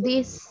Sí.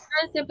 this?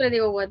 Siempre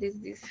digo, what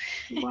is this?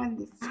 What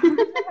this?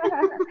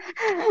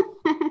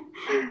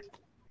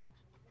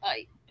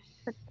 Ay.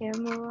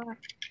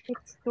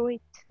 It's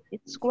great.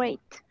 It's great.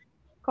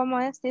 ¿Cómo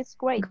es? It's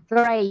great.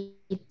 Great.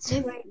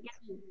 It's Great.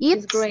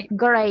 It's great.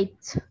 great.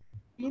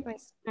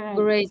 It's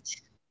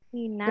Great.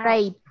 Y now.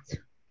 Great.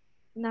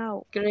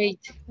 Now. Great.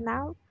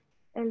 Now.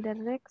 El de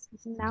Rex.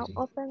 Now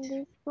open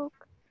this book.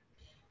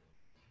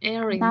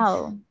 Earrings.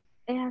 Now.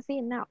 Es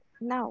así. Now.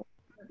 Now.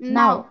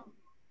 No.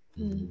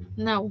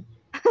 No.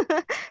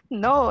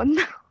 No. No.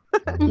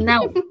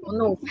 No.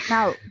 No.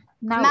 Now.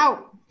 Now.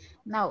 No.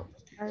 Now.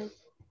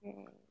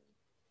 Okay.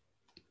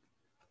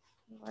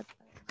 What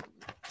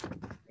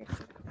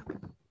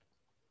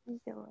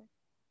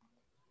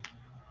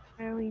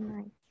very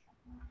nice.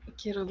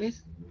 Quiero ver.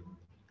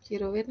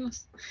 Quiero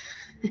vernos.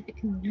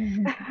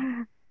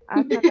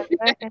 Hasta la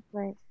próxima,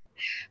 pues.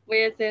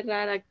 Voy a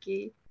cerrar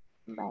aquí.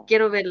 Bye.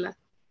 Quiero verla.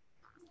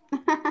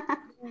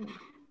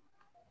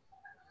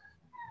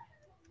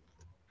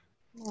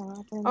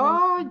 No, pues no.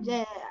 Oh,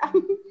 yeah.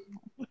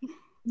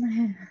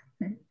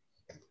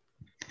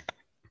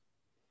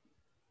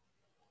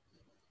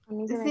 A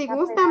mí se me Si está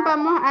gustan,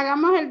 pegando.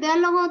 hagamos el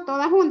diálogo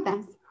todas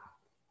juntas.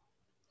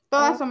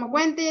 Todas Oh. somos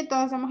Wendy,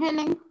 todas somos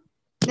Helen.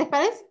 ¿Les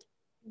parece?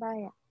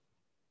 Vaya.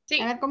 Sí.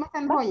 A ver cómo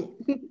se nos oye.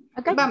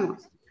 Okay.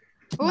 Vamos.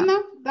 1,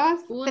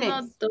 2, 1,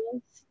 3. 2.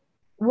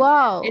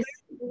 Wow.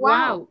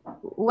 Wow.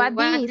 What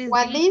this?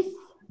 What this? is?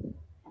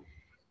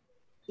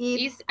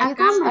 It's It's a a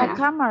camera. A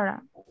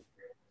camera.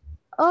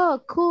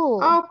 Oh, cool.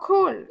 Oh,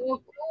 cool.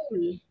 Oh,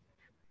 cool.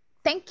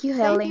 Thank you,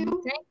 Thank Helen.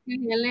 you, Thank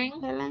you,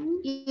 Helen.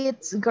 Helen.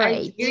 It's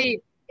great.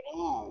 Great.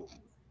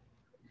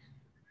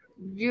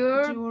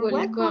 You're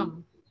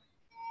welcome.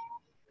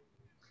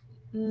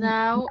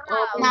 Now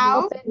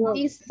Now, open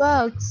This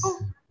box. Oh.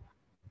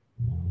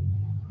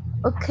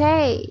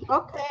 Okay.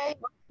 Okay.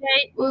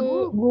 Okay.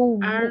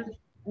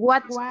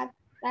 What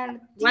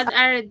What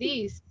are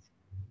these?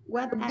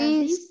 What are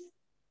these these?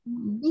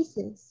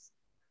 pieces?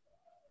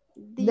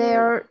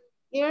 Their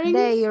earrings.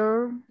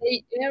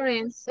 The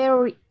earrings.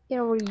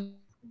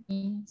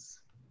 Earrings.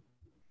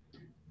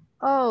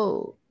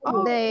 Oh,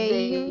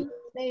 they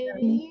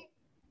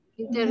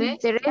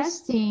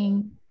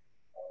interesting.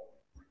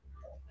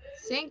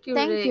 Thank you,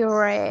 Thank Rex. you,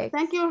 Rex.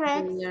 Thank you,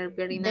 Rex. They are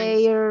very nice.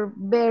 They are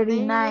very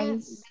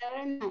nice.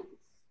 Very nice.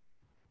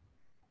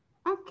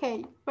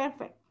 Okay,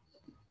 perfect.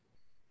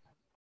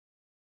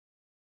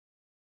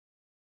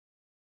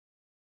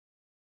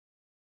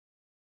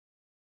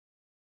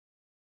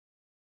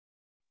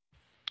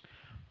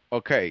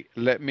 Okay,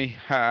 let me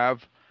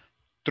have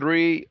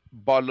 3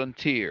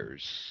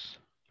 volunteers.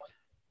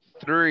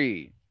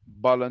 3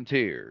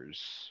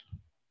 volunteers.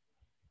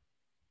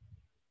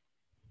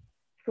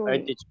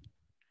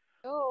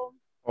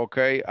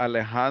 Okay,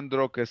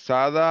 Alejandro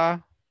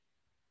Quesada.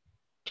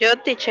 Yo,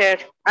 teacher.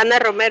 Ana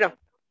Romero.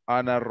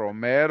 Ana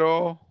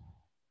Romero.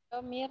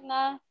 Yo,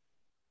 Mirna.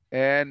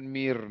 And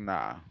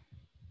Mirna.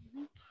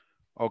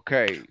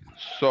 Okay,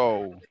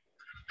 so.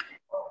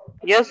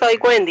 Yo soy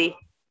Wendy.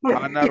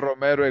 Ana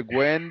Romero es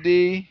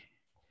Wendy.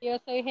 Yo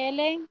soy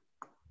Helen.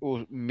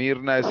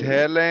 Mirna es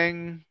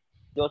Helen.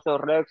 Yo soy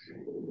Rex.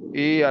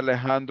 Y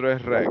Alejandro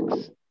es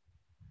Rex.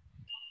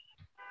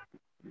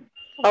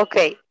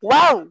 Okay.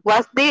 Wow,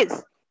 what's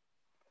this?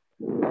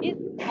 It's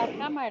a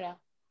camera.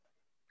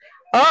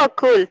 Oh,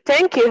 cool.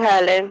 Thank you,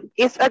 Helen.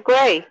 It's a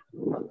great.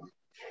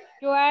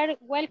 You are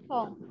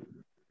welcome.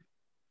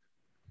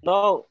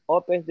 No,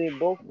 open the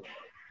book.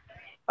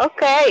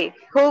 Okay.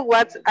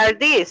 What are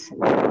these?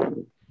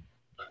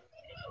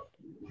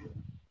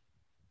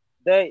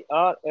 They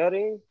are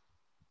earrings.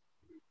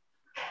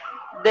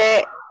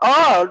 They're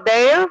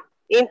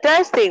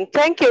interesting.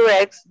 Thank you,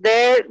 Rex.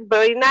 They're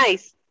very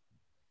nice.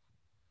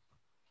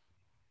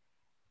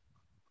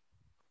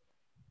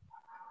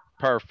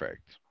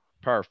 Perfect.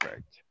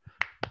 Perfect.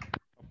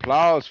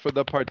 Applause for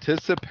the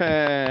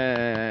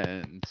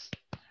participants.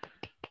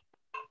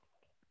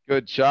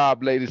 Good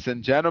job, ladies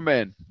and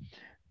gentlemen.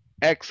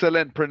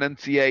 Excellent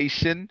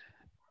pronunciation.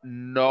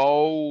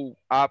 No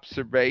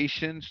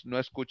observations. No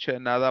escuché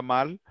nada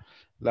mal.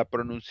 La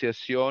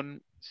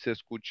pronunciación se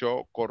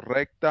escuchó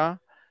correcta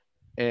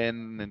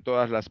en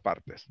todas las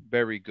partes.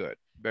 Very good.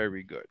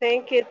 Very good.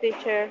 Thank you,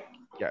 teacher.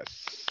 Yes.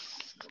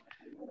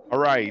 All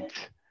right.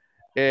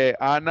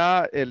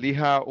 Ana,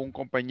 elija un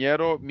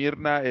compañero.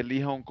 Mirna,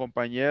 elija un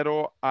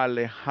compañero.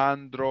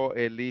 Alejandro,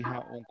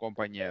 elija un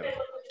compañero.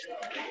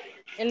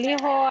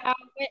 Elijo a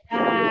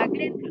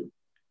Glenda.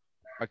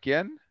 ¿A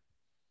quién?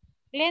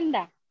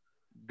 Glenda.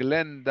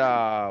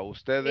 Glenda,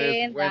 usted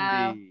es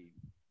Wendy.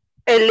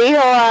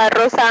 Elijo a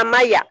Rosa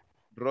Amaya.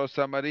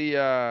 Rosa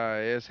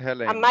María es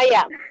Helen.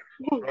 Amaya.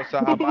 Rosa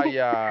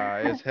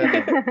Amaya es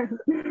Helen.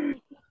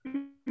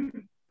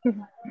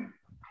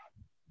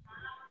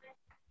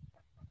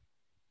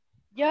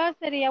 Yo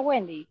sería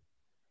Wendy.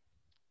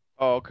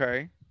 Oh,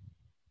 okay.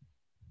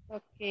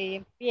 Ok,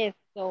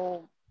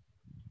 empiezo.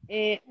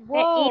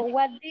 Wow,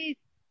 what is?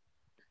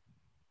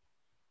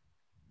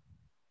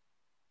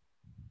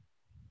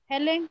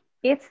 Helen?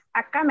 It's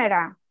a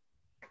camera.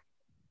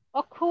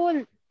 Oh,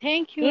 cool.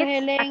 Thank you, It's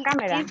Helen. a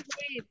camera.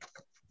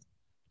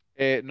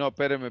 No,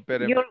 espéreme.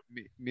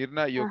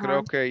 Mirna, yo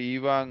creo que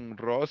iban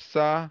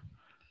Rosa,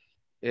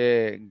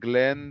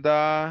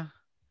 Glenda.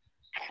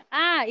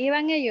 Ah,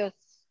 iban ellos.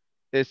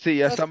 Sí,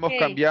 ya estamos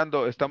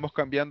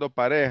cambiando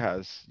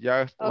parejas.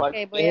 Ya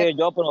Okay, elegí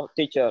yo, pero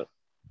teacher.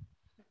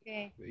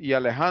 Okay. Y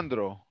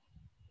Alejandro.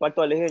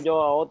 Falta elegir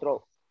yo a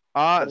otro.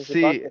 Ah,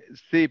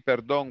 sí,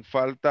 perdón.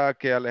 Falta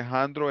que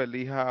Alejandro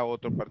elija a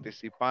otro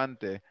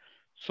participante.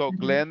 So,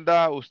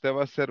 Glenda, usted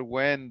va a ser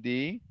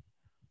Wendy.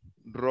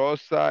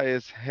 Rosa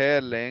es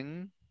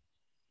Helen.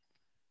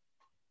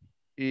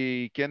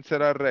 ¿Y quién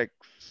será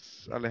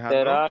Rex? Alejandro.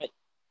 Será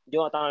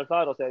Jonathan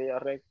Alfaro, sería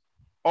Rex.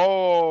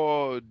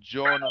 Oh,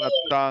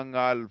 Jonathan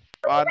Alfaro.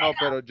 Ah, no,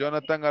 pero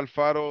Jonathan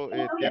Alfaro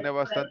tiene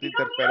bastante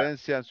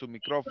interferencia en su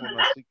micrófono,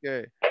 así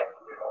que...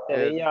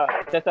 Sería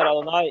César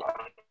Adonai.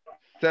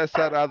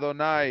 César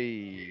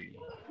Adonai.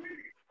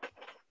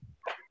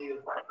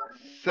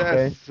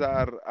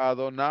 César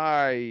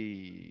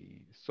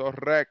Adonai. So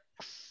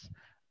Rex.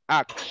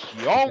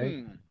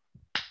 Acción.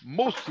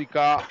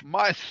 Música,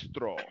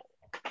 maestro.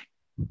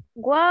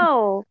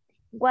 Wow,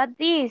 what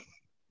is?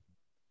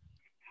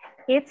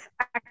 It's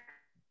a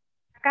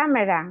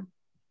camera.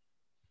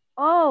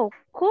 Oh,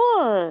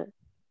 cool.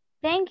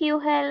 Thank you,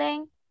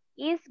 Helen.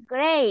 It's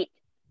great.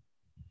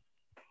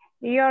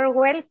 You're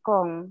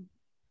welcome.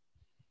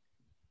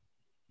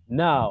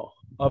 Now,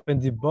 open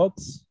the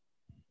box.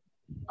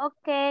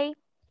 Okay.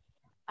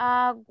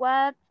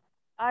 What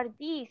are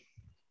these?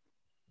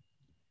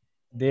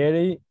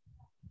 Earrings.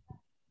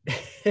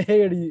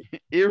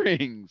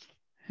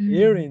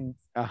 Earrings.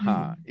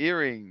 Ajá,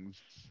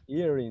 earrings.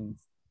 Earrings.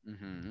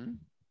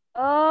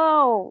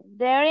 Oh,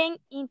 they're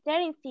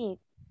interesting.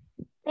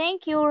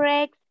 Thank you,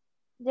 Rex.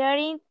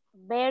 They're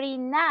very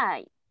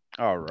nice.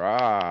 All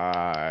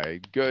right.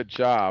 Good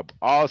job.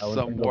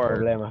 Awesome work.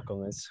 Problemas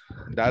con eso.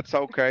 That's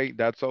okay.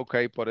 That's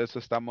okay. Por eso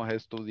estamos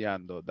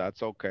estudiando.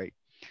 That's okay.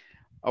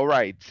 All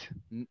right.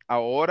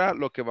 Ahora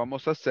lo que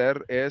vamos a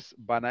hacer es,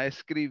 van a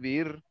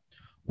escribir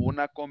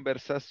una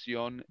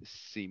conversación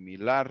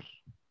similar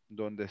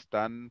donde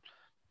están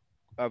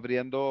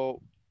abriendo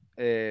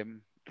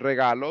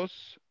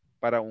regalos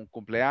para un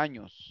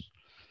cumpleaños.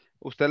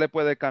 Usted le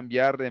puede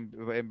cambiar,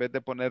 en vez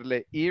de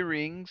ponerle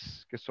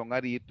earrings, que son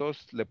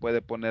aritos, le puede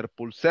poner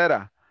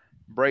pulsera,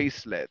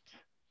 bracelet.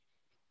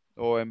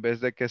 O en vez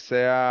de que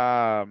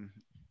sea...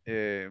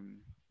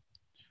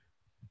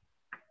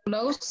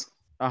 Close.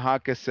 Ajá,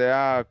 que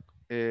sea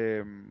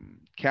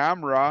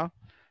camera,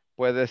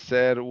 puede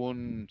ser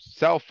un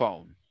cell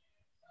phone.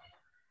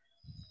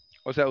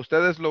 O sea,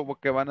 ustedes lo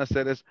que van a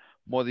hacer es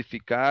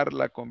modificar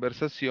la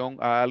conversación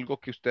a algo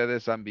que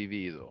ustedes han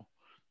vivido.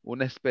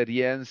 Una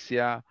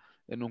experiencia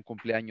en un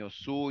cumpleaños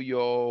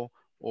suyo o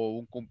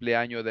un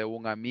cumpleaños de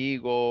un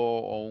amigo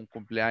o un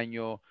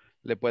cumpleaños,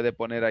 le puede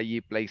poner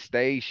allí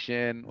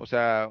PlayStation. O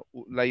sea,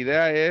 la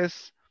idea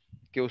es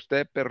que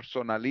usted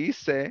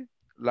personalice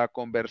la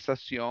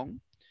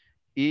conversación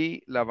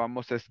y la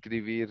vamos a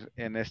escribir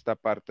en esta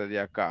parte de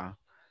acá.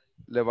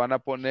 Le van a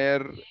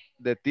poner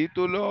de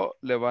título,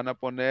 le van a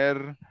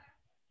poner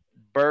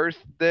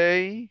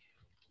birthday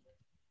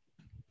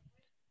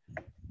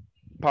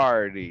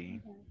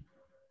party.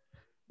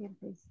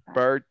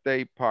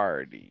 Birthday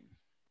party.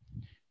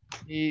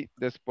 Y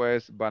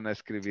después van a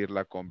escribir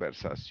la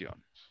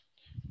conversación.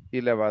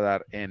 Y le va a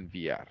dar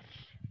enviar.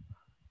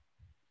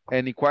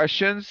 Any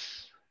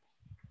questions?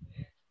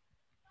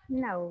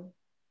 No.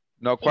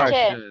 No Teacher,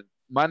 questions.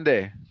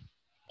 Mande.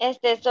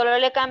 solo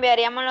le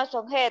cambiaríamos los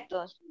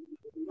objetos.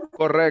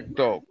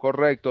 Correcto,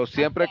 correcto.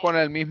 Siempre con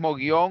el mismo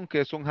guión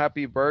que es un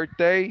happy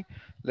birthday.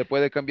 Le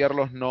puede cambiar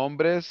los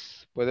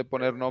nombres. Puede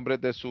poner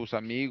nombres de sus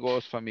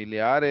amigos,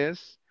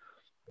 familiares.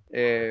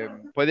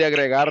 Puede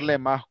agregarle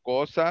más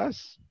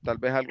cosas. Tal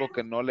vez algo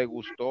que no le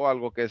gustó,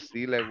 algo que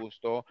sí le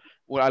gustó.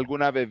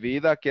 Alguna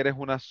bebida, ¿quieres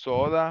una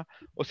soda?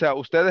 O sea,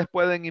 ustedes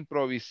pueden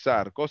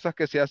improvisar. Cosas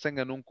que se hacen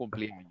en un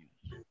cumpleaños.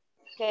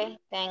 Ok,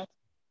 thanks.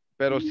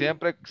 Pero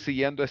siempre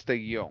siguiendo este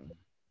guión.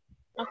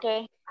 Ok.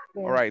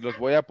 All right, los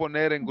voy a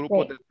poner en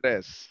grupos de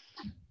 3.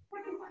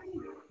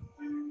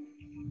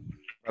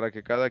 Para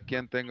que cada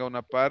quien tenga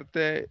una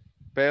parte,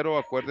 pero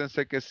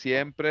acuérdense que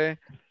siempre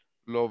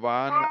lo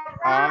van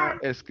a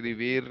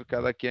escribir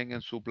cada quien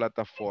en su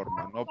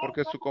plataforma. No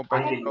porque su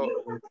compañero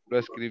lo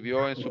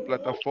escribió en su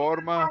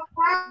plataforma,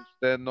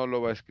 usted no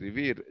lo va a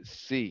escribir.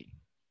 Sí,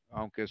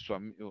 aunque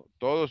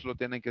todos lo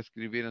tienen que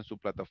escribir en su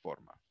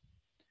plataforma.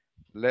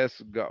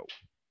 Let's go.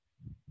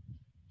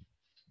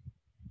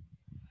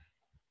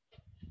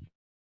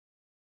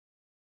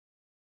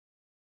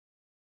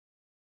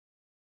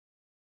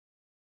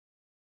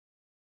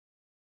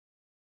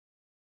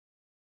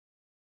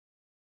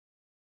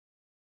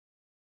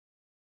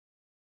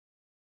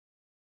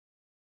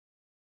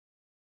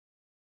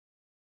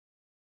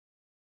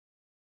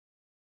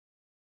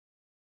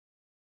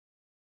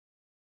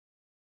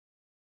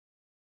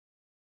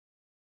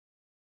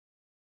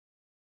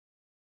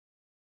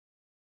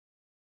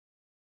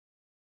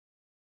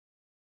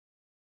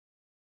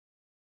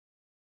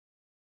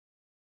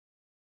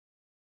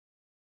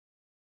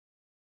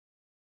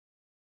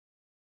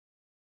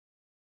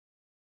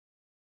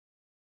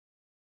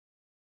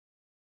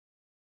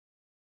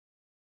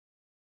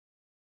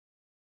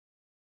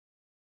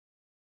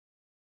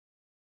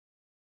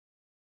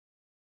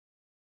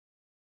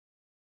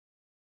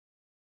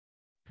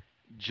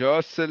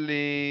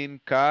 Jocelyn,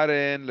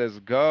 Karen,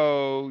 let's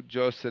go.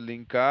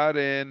 Jocelyn,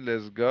 Karen,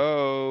 let's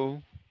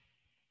go.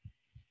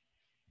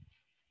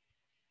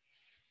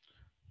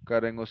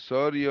 Karen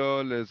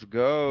Osorio, let's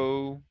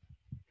go.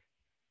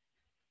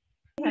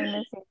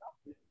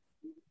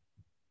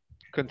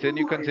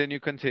 Continue, continue,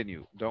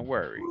 continue. Don't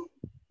worry.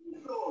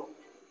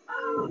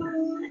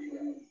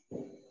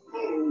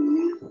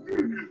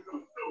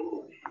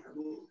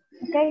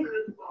 Ok.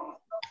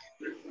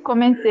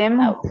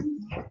 Comencemos.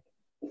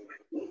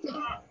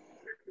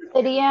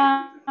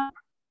 Sería...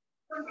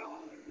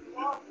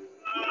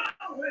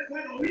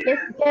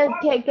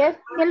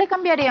 ¿Qué le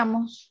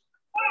cambiaríamos?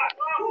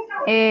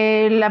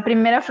 La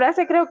primera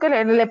frase creo que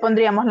le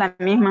pondríamos la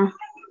misma.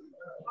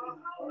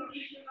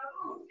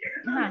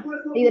 Ajá.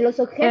 ¿Y de los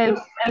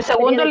objetos? El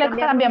segundo le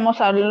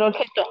cambiamos al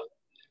objeto.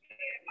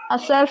 A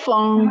cell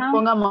phone,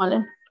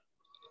 pongámosle.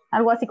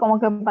 Algo así como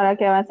que para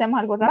que avancemos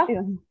algo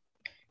rápido.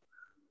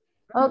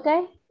 Ok.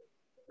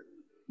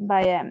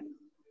 Vaya.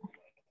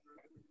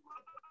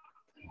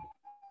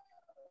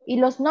 ¿Y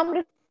los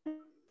nombres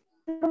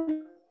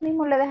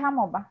mismos le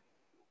dejamos, va?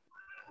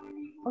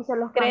 ¿O se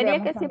los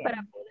Creería que cambiamos sí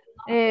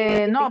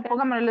para... no,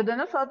 pongámosle los de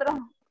nosotros.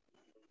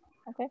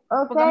 Okay.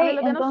 Pongámosle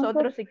los de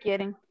nosotros si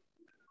quieren.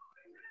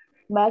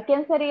 ¿Va?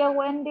 ¿Quién sería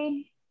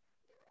Wendy?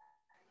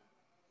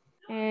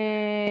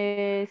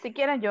 Si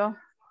quieren yo.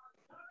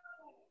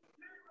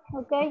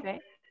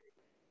 Okay.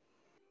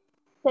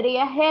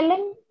 ¿Sería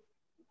Helen?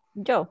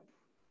 Yo.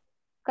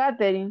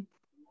 Catherine.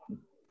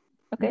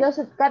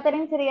 Entonces,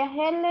 Catherine sería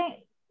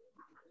Helen.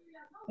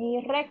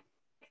 Y Rex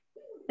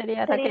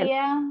sería Raquel.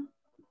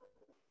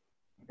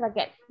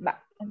 Raquel,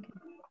 va. Okay.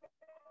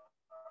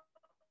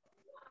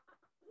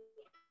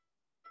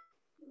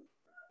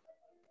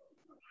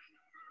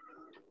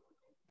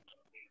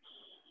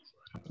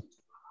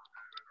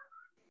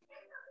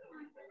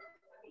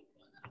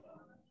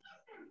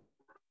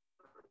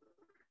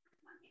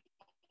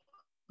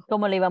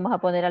 ¿Cómo le íbamos a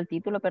poner al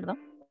título, perdón?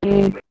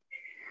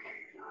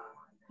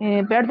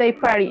 Birthday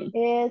Party.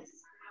 Es...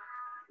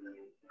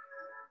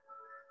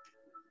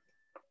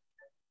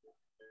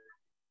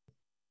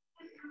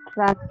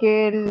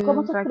 Raquel.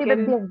 ¿Cómo se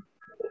escribe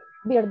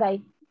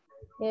birthday?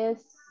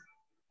 Es...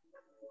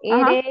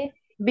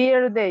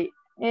 Birthday.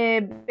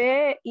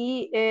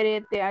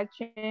 B-I-R-T-H.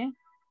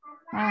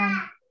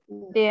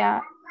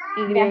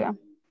 D-A-Y.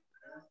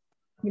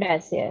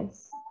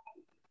 Gracias.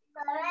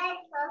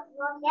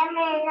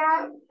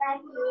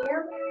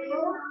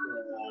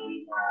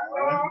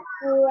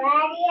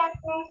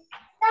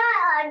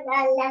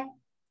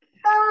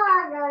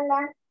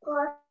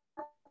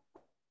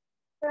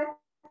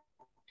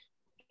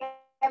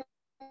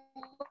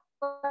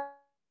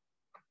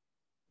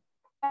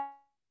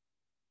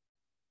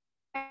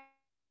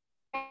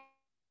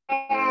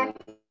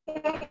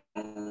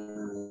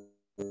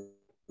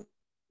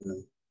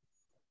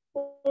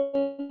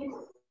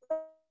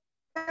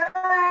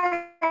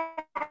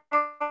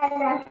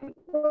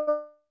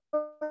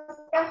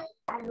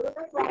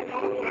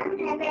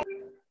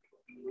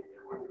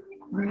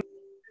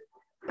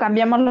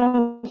 Cambiamos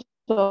los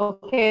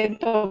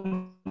objetos,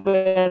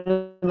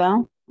 ¿verdad?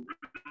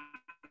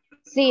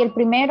 Sí, el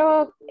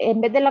primero,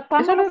 en vez de la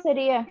cámara,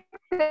 sería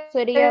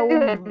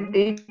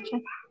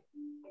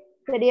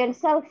el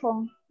cell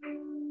phone.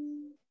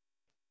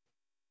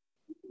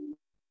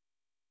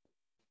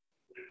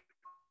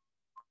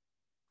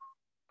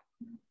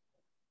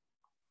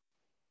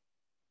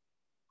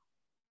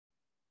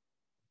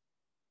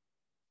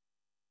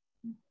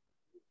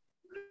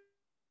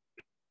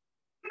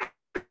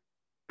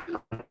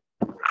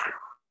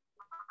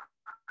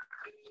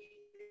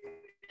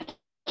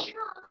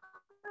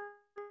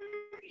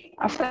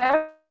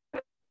 Hacer.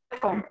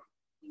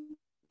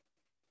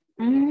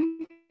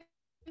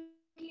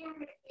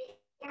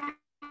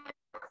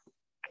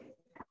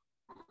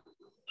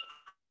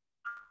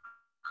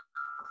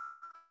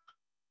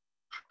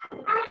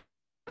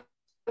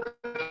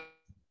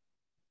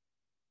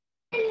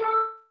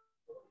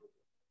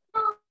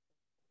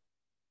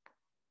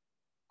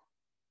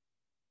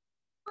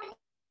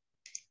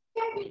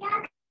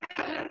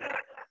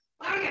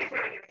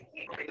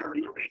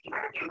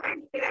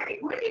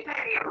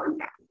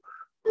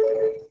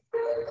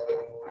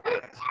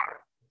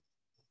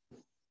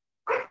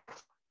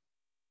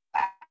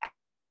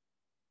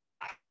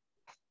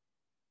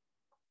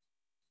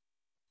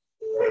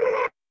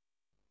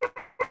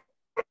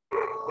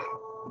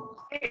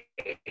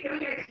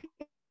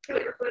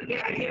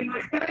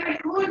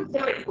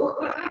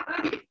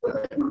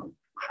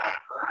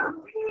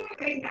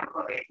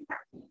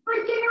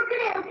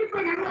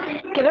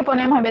 ¿Qué le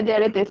ponemos en vez de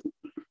aretes?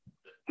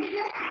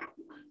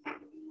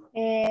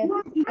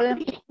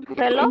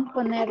 Reloj,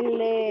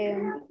 ponerle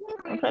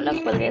un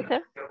reloj podría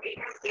ser.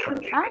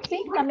 Ah,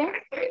 sí, también.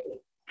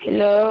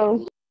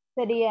 Hello.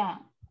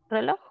 Sería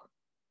reloj.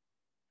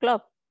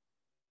 Club.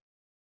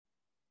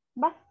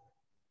 Va.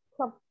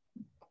 Club.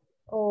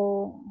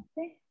 O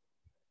sí.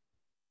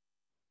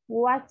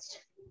 Watch.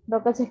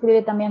 Lo que se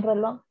escribe también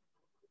reloj.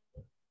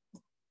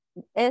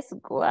 Es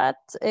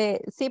watch,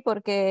 sí,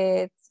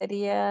 porque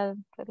sería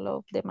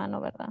reloj de mano,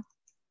 ¿verdad?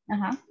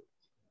 Ajá.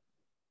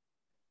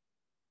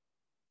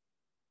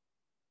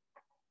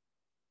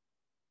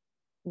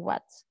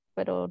 Watch,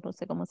 pero no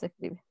sé cómo se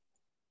escribe.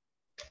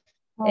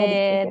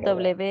 W-A-T-C-H.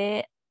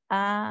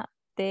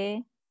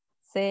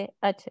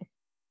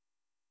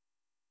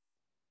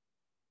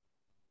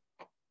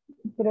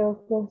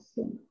 Creo que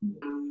sí.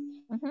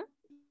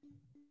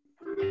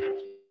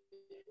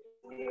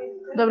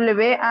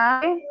 W-A-C-H-E-S.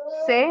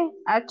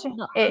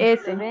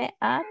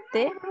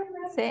 W-A-T-C-H.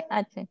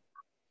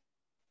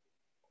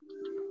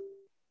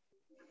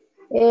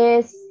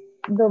 Es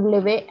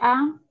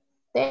W-A-T-C-H.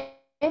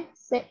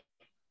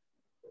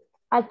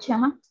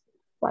 Ajá.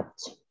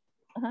 Watch.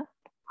 Ajá.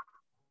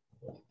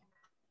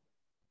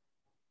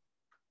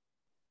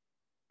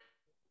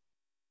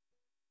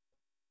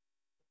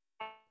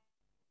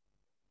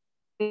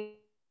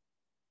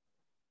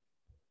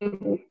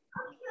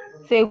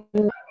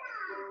 Seguro.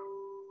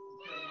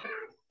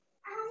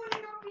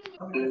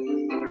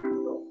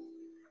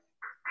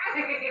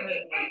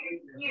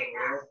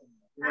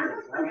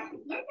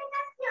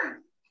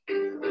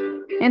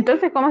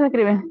 Entonces, ¿cómo se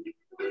escribe?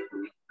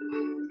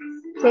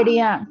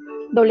 Sería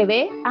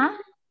W-A-T-C-H.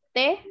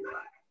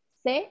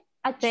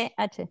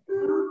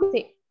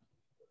 Sí.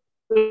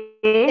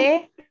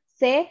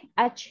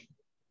 T-C-H.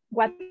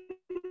 What?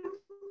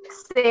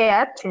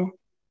 C-H.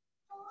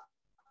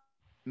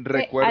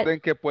 Recuerden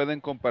que pueden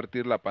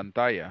compartir la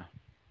pantalla.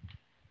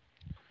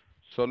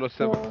 Solo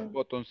se va un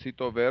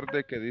botoncito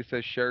verde que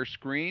dice Share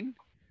Screen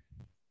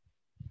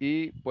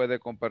y puede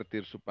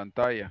compartir su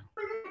pantalla.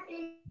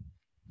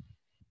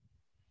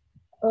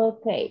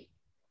 Ok.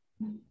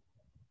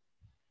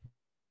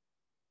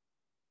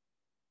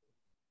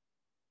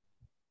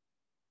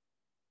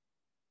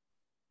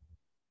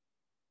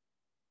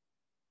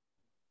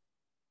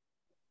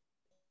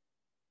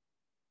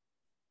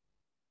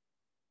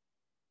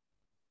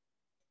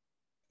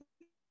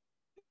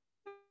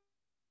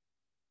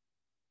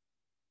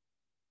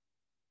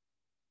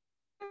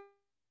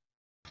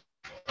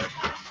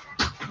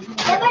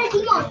 Ya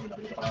partimos.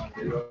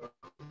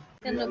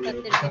 Ya no está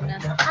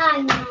terminando.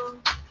 Ay, no.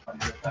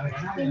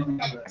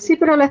 Sí,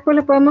 pero después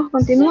le podemos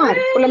continuar.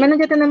 Por lo menos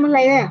ya tenemos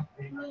la idea.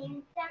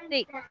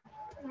 Sí.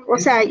 O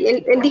sea,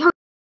 él dijo.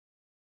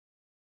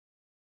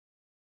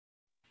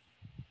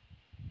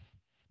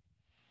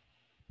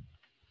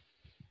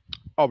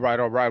 All right,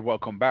 all right.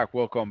 Welcome back,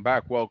 welcome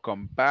back,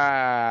 welcome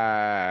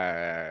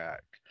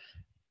back.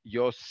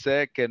 Yo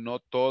sé que no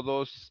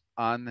todos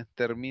han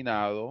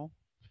terminado.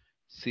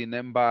 Sin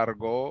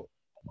embargo,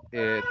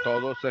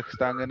 todos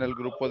están en el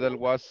grupo del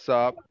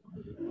WhatsApp.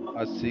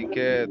 Así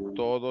que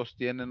todos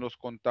tienen los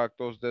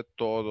contactos de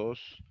todos.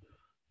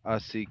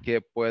 Así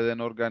que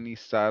pueden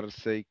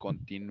organizarse y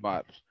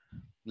continuar.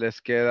 Les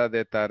queda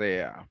de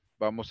tarea.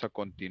 Vamos a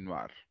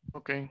continuar.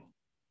 Okay.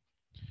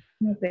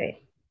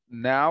 Okay.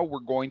 Now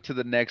we're going to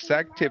the next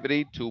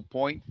activity,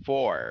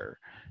 2.4.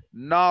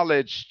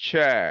 Knowledge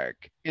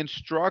check.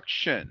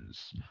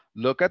 Instructions.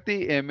 Look at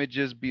the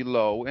images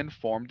below and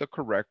form the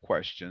correct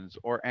questions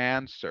or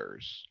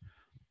answers.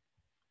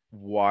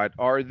 What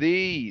are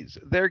these?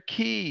 They're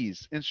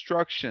keys,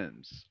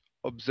 instructions.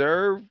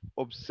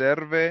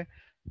 Observe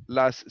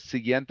las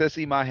siguientes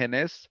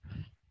imágenes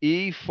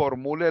y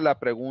formule la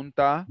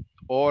pregunta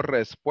o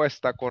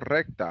respuesta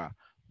correcta.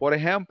 Por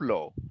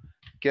ejemplo,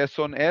 ¿qué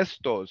son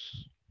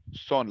estos?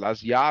 Son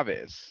las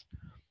llaves.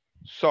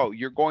 So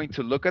you're going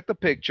to look at the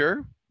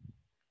picture.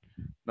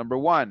 Number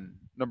one.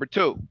 Number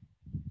two,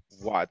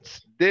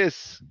 what's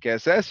this? ¿Qué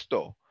es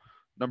esto?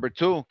 Number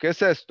two, ¿qué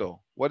es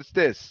esto? What is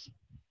this?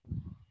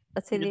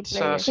 A CD It's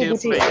player. a CD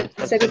player.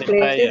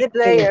 CD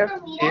player.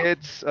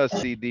 It's a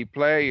CD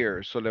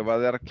player. So le va a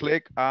dar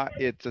clic a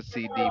it's a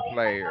CD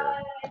player.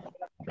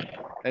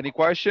 Any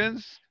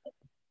questions?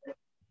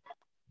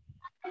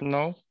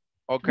 No.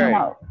 Okay,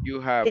 No. you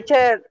have,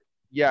 Teacher,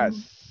 yes,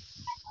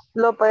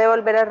 ¿lo puede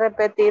volver a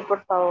repetir,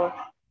 por favor?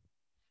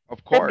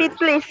 of course. Repeat,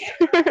 please.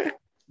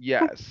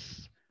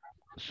 Yes.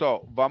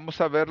 So,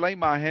 vamos a ver la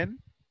imagen.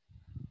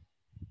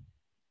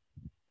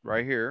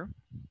 Right here.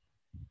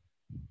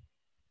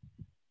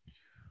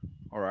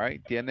 All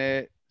right.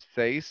 Tiene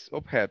 6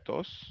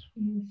 objetos.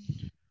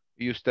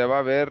 Y usted va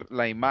a ver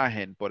la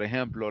imagen. Por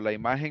ejemplo, la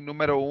imagen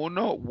número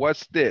 1.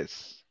 What's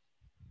this?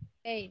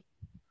 Hey.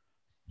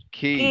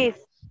 Keys.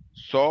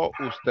 So,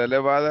 usted le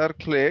va a dar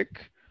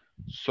clic.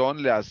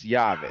 Son las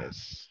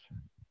llaves.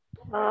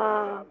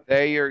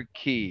 They are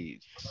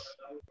keys.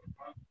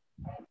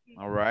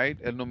 All right.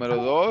 El número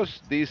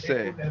 2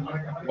 dice,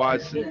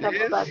 what's this?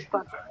 Número 2.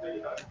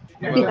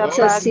 Número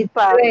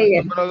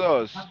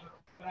 2.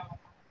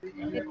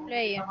 CD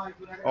player.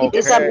 Okay.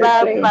 It's a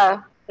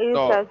backpack. It's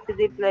No, a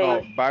CD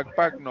player. no,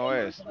 backpack no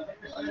es.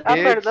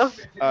 Perdón.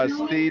 It's a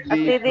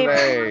CD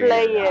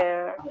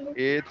player.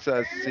 It's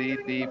a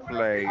CD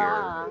player.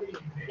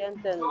 Ya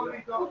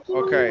entendí.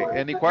 Okay,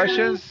 any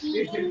questions?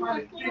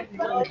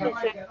 No,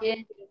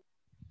 teacher.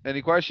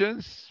 Any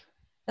questions?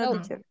 No,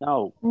 teacher.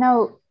 No.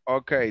 No.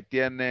 Okay,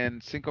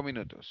 tienen 5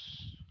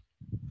 minutos.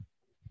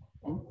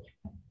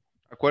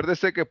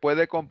 Acuérdese que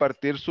puede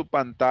compartir su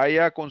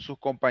pantalla con sus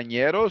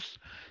compañeros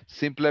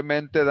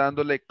simplemente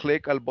dándole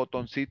clic al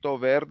botoncito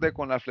verde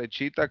con la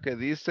flechita que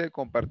dice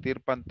compartir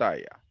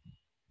pantalla.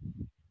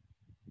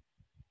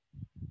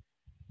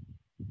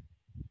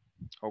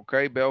 Ok,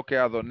 veo que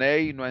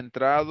Adonai no ha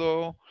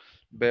entrado.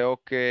 Veo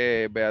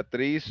que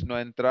Beatriz no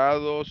ha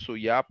entrado.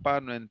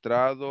 Suyapa no ha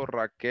entrado.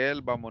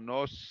 Raquel,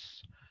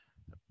 vámonos.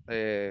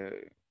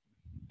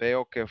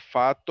 Veo que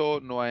Fato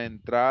no ha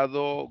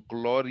entrado.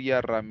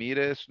 Gloria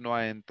Ramírez no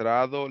ha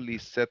entrado.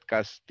 Lisette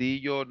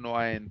Castillo no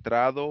ha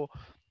entrado.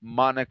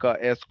 Mónica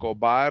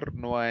Escobar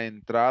no ha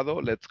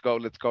entrado. Let's go,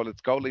 let's go,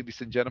 let's go. Ladies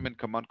and gentlemen,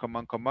 come on, come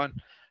on, come on.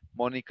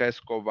 Mónica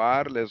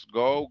Escobar, let's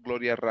go.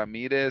 Gloria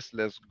Ramírez,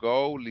 let's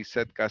go.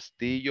 Lisette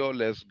Castillo,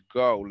 let's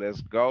go, let's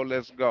go,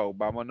 let's go.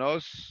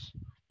 Vámonos.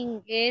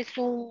 Es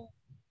un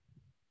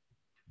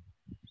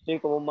Sí,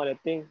 como un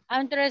maletín.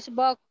 address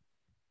box.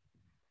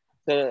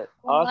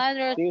 Un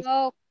address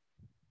box.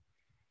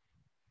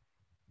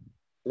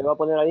 Le va a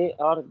poner ahí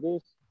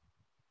this.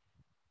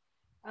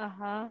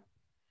 Ajá.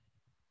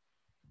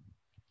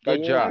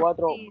 Good job.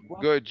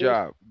 Good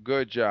job.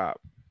 Good job.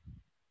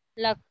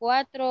 La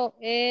 4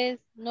 es,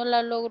 no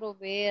la logro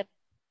ver.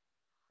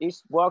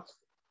 Is box.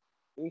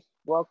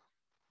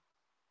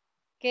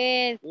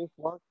 ¿Qué es? Is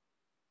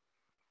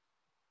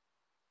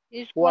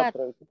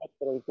 4.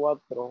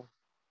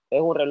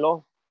 Es un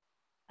reloj.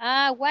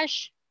 Ah,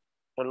 watch.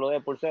 Reloj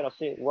de pulsera,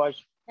 sí,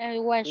 watch. El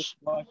watch.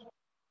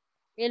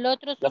 El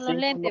otro son los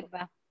lentes,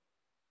 va.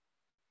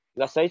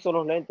 Las 6 son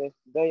los lentes.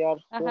 They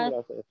are Ajá.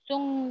 sunglasses.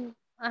 Son,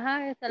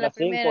 ajá, esta es la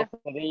primera.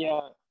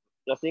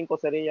 La 5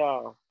 sería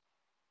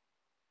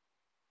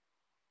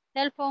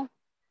Cell phone.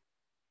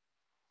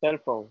 cell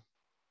phone.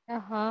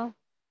 Ajá.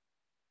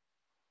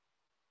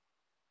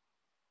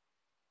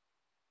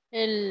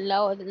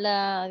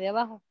 La de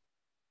abajo.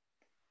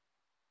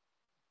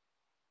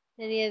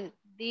 Sería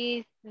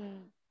this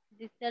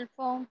cell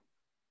phone.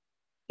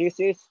 This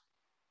is.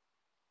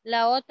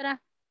 La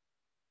otra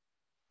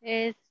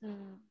es,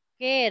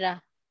 ¿qué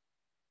era?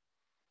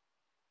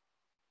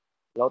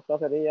 La otra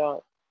sería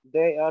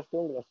they are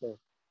sunglasses.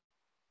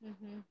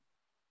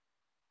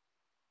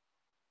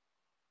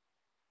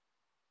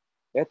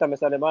 Esta me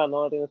sale mal,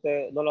 no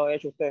lo ha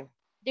hecho usted.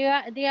 They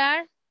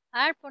are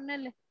Are,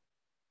 ponele.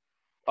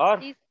 Are.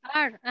 These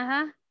are,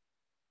 ajá. A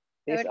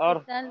These ver are.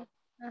 qué sale.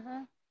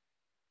 Ajá.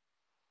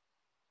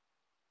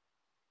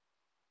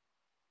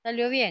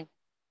 ¿Salió bien?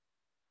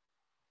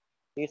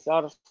 These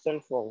are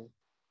cell phone.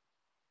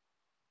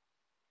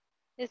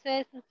 Eso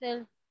es un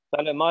cel.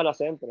 Sale mala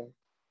siempre.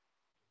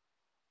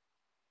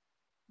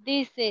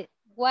 Dice,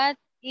 what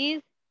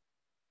is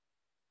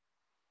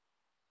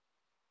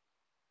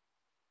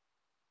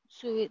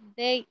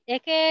they?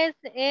 Es que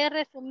es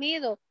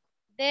resumido.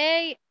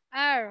 They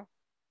are.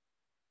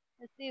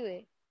 Así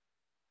ve.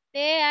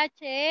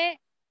 T-H-E,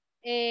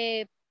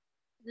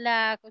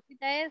 la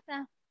cosita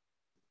esa.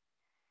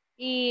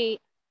 Y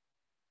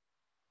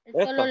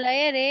solo la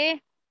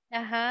R.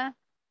 Ajá.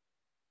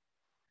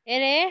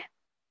 R.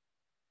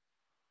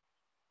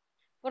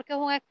 Porque es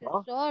un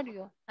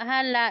accesorio.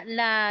 Ajá,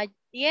 la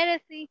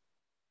diéresis.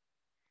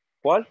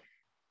 ¿Cuál?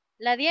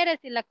 La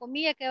diéresis, la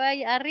comilla que va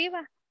ahí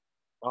arriba.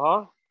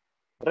 Ajá.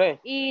 Re.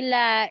 Y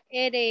la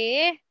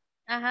RE.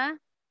 Ajá.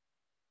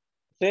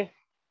 Sí.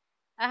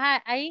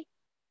 Ajá, ahí.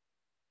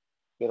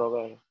 Quiero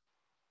ver.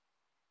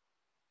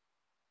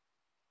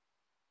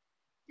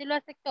 ¿Sí lo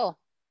aceptó?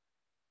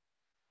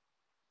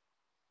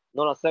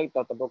 No lo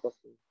acepta tampoco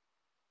así.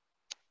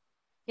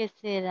 ¿Qué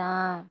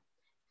será?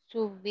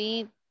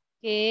 Subir,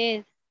 ¿qué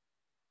es?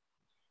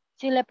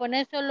 Si le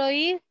pones solo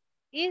is.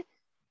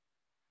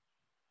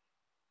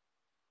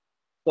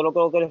 Solo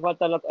creo que le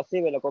falta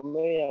así, la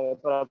comida,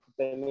 para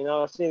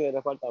terminar así,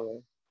 le falta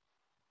ver.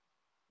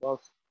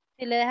 Vamos.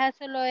 Si le dejas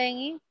solo en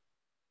is.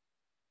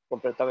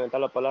 Completamente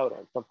la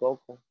palabra,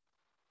 tampoco.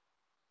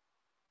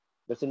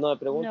 Yo si no le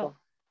pregunta. No.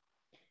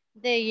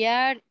 They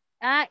are.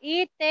 Ah,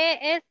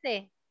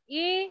 ITS.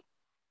 ITS.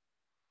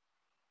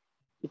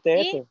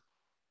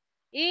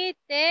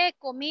 IT,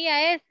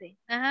 comilla S.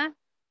 Ajá.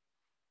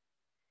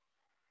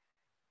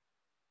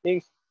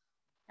 Sí.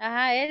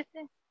 Ajá,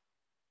 S.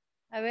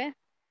 A ver.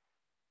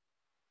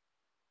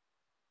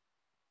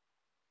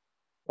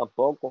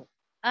 Tampoco.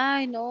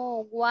 Ay,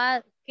 no.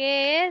 What,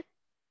 ¿qué es?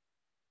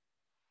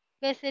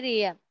 ¿Qué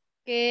sería?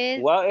 ¿Qué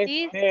es What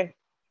this? es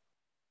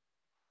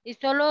Y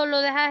solo lo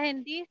dejas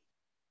en this.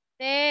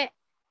 T,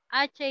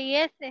 H y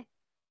S.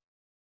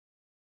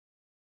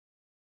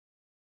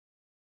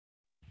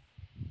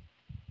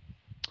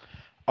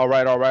 All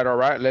right, all right, all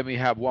right. Let me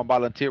have one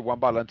volunteer, one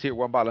volunteer,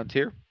 one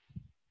volunteer.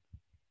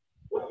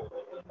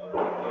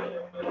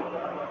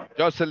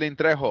 Jocelyn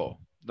Trejo,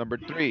 number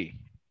 3.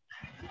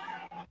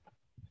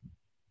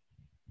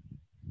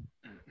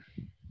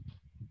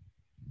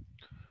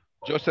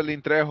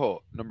 Jocelyn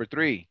Trejo, number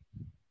 3.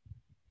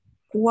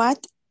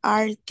 What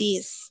are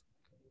these?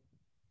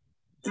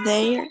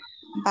 Their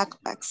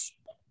backpacks.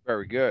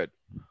 Very good.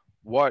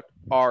 What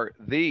are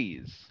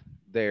these?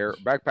 Their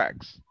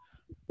backpacks.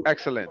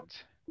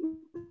 Excellent.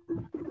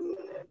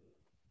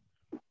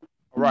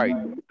 All right,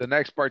 the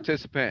next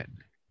participant.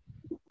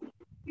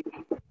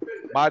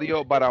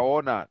 Mario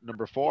Barahona,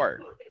 number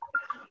 4.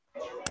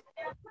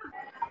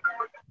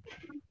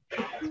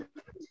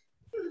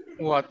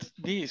 What's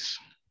this?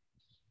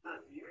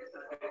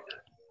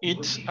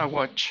 It's a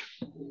watch.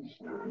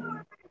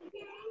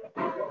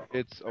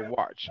 It's a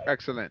watch.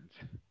 Excellent.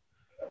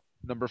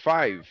 Number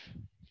 5.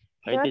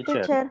 Yo,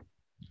 teacher.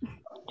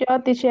 Yo,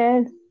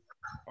 teacher.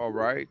 All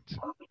right.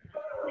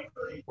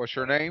 What's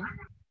your name?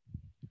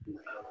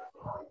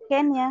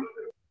 Kenya.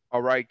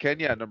 All right,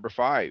 Kenya, number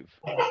 5.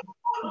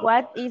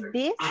 What is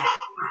this?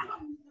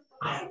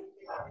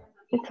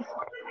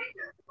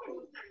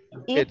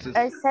 It's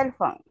a cell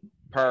phone.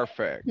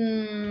 Perfect.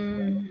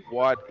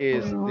 What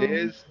is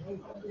this?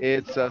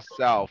 It's a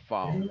cell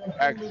phone.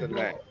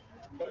 Excellent.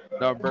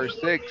 Number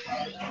 6.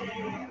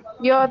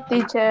 Yo,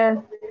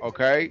 teacher.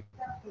 Okay.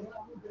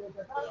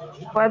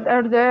 What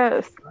are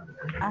those?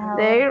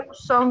 They're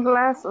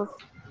sunglasses.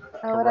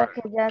 Ahora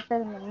que ya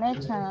terminé,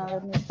 chano,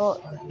 de mi voz.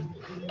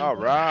 All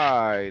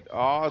right.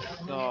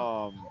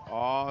 Awesome.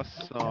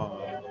 Awesome.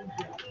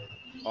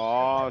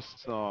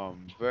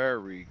 Awesome.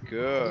 Very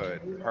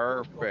good.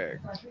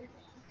 Perfect.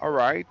 All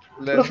right.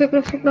 Let's.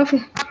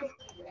 Profe.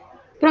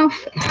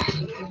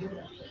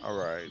 All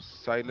right.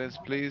 Silence,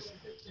 please.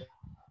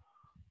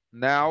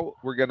 Now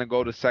we're going to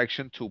go to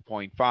section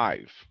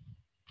 2.5.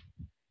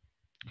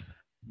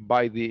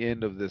 By the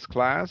end of this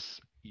class,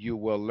 you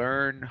will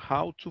learn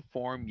how to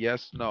form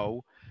yes,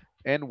 no,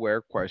 and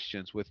where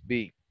questions with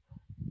be.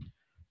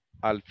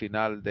 Al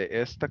final de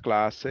esta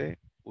clase,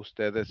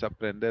 ustedes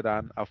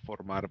aprenderán a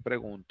formar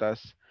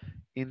preguntas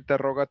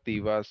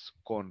interrogativas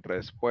con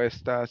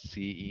respuestas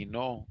sí y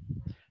no,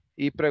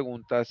 y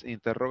preguntas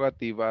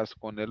interrogativas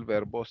con el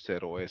verbo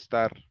ser o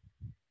estar.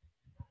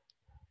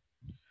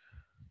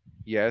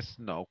 Yes,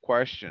 no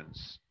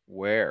questions.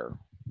 Where?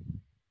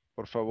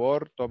 Por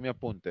favor, tome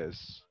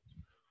apuntes.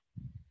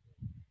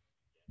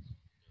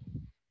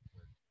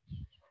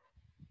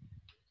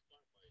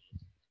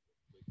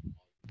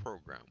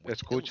 Program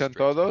 ¿Escuchan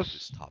todos?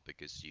 this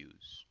topic is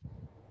used.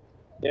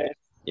 Yes.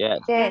 Yes.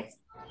 Yes.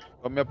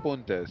 Tome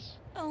apuntes.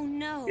 Oh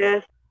no.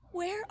 Yes.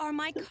 Where are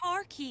my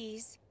car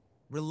keys?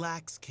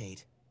 Relax,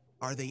 Kate.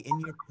 Are they in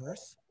your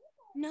purse?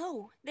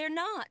 No, they're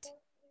not.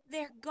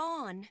 They're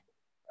gone.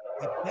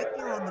 I bet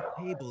they're on the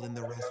table in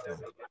the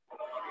restaurant.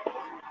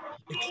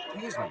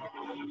 Excuse me,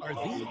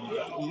 are these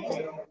your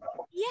keys?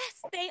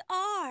 Yes, they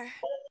are.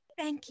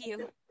 Thank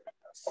you.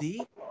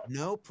 See?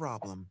 No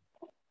problem.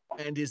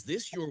 And is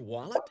this your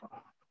wallet?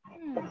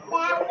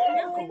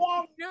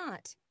 No, it's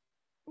not.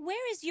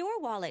 Where is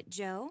your wallet,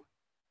 Joe?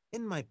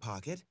 In my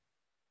pocket.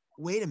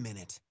 Wait a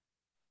minute.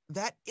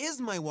 That is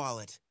my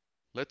wallet.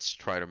 Let's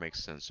try to make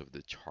sense of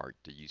the chart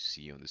that you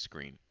see on the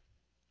screen.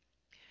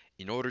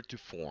 In order to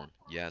form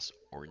yes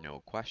or no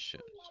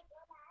questions,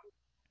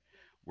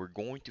 we're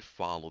going to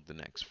follow the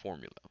next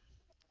formula.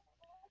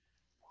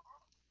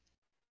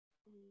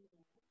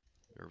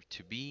 Verb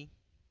to be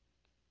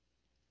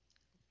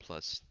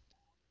plus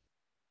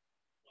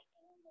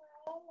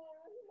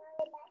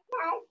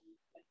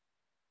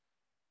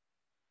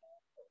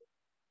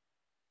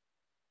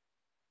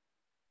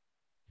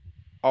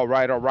all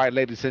right,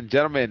 ladies and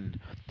gentlemen.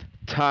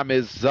 Time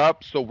is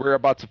up, so we're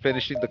about to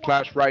finishing the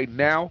class right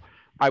now.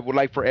 I would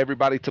like for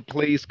everybody to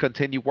please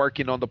continue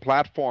working on the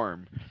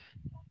platform.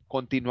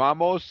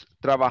 Continuamos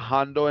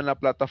trabajando en la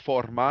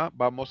plataforma.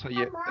 Vamos a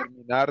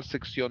terminar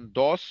sección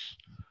 2.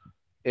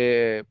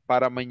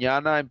 Para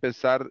mañana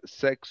empezar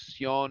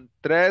sección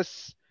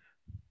 3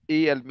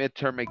 y el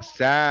midterm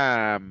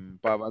exam.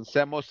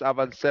 Avancemos,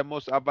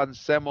 avancemos,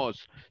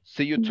 avancemos.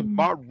 See you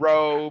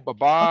tomorrow. Bye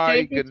bye.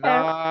 Okay, Good teacher.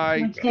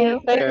 night. See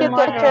you Thank you,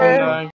 tomorrow. teacher.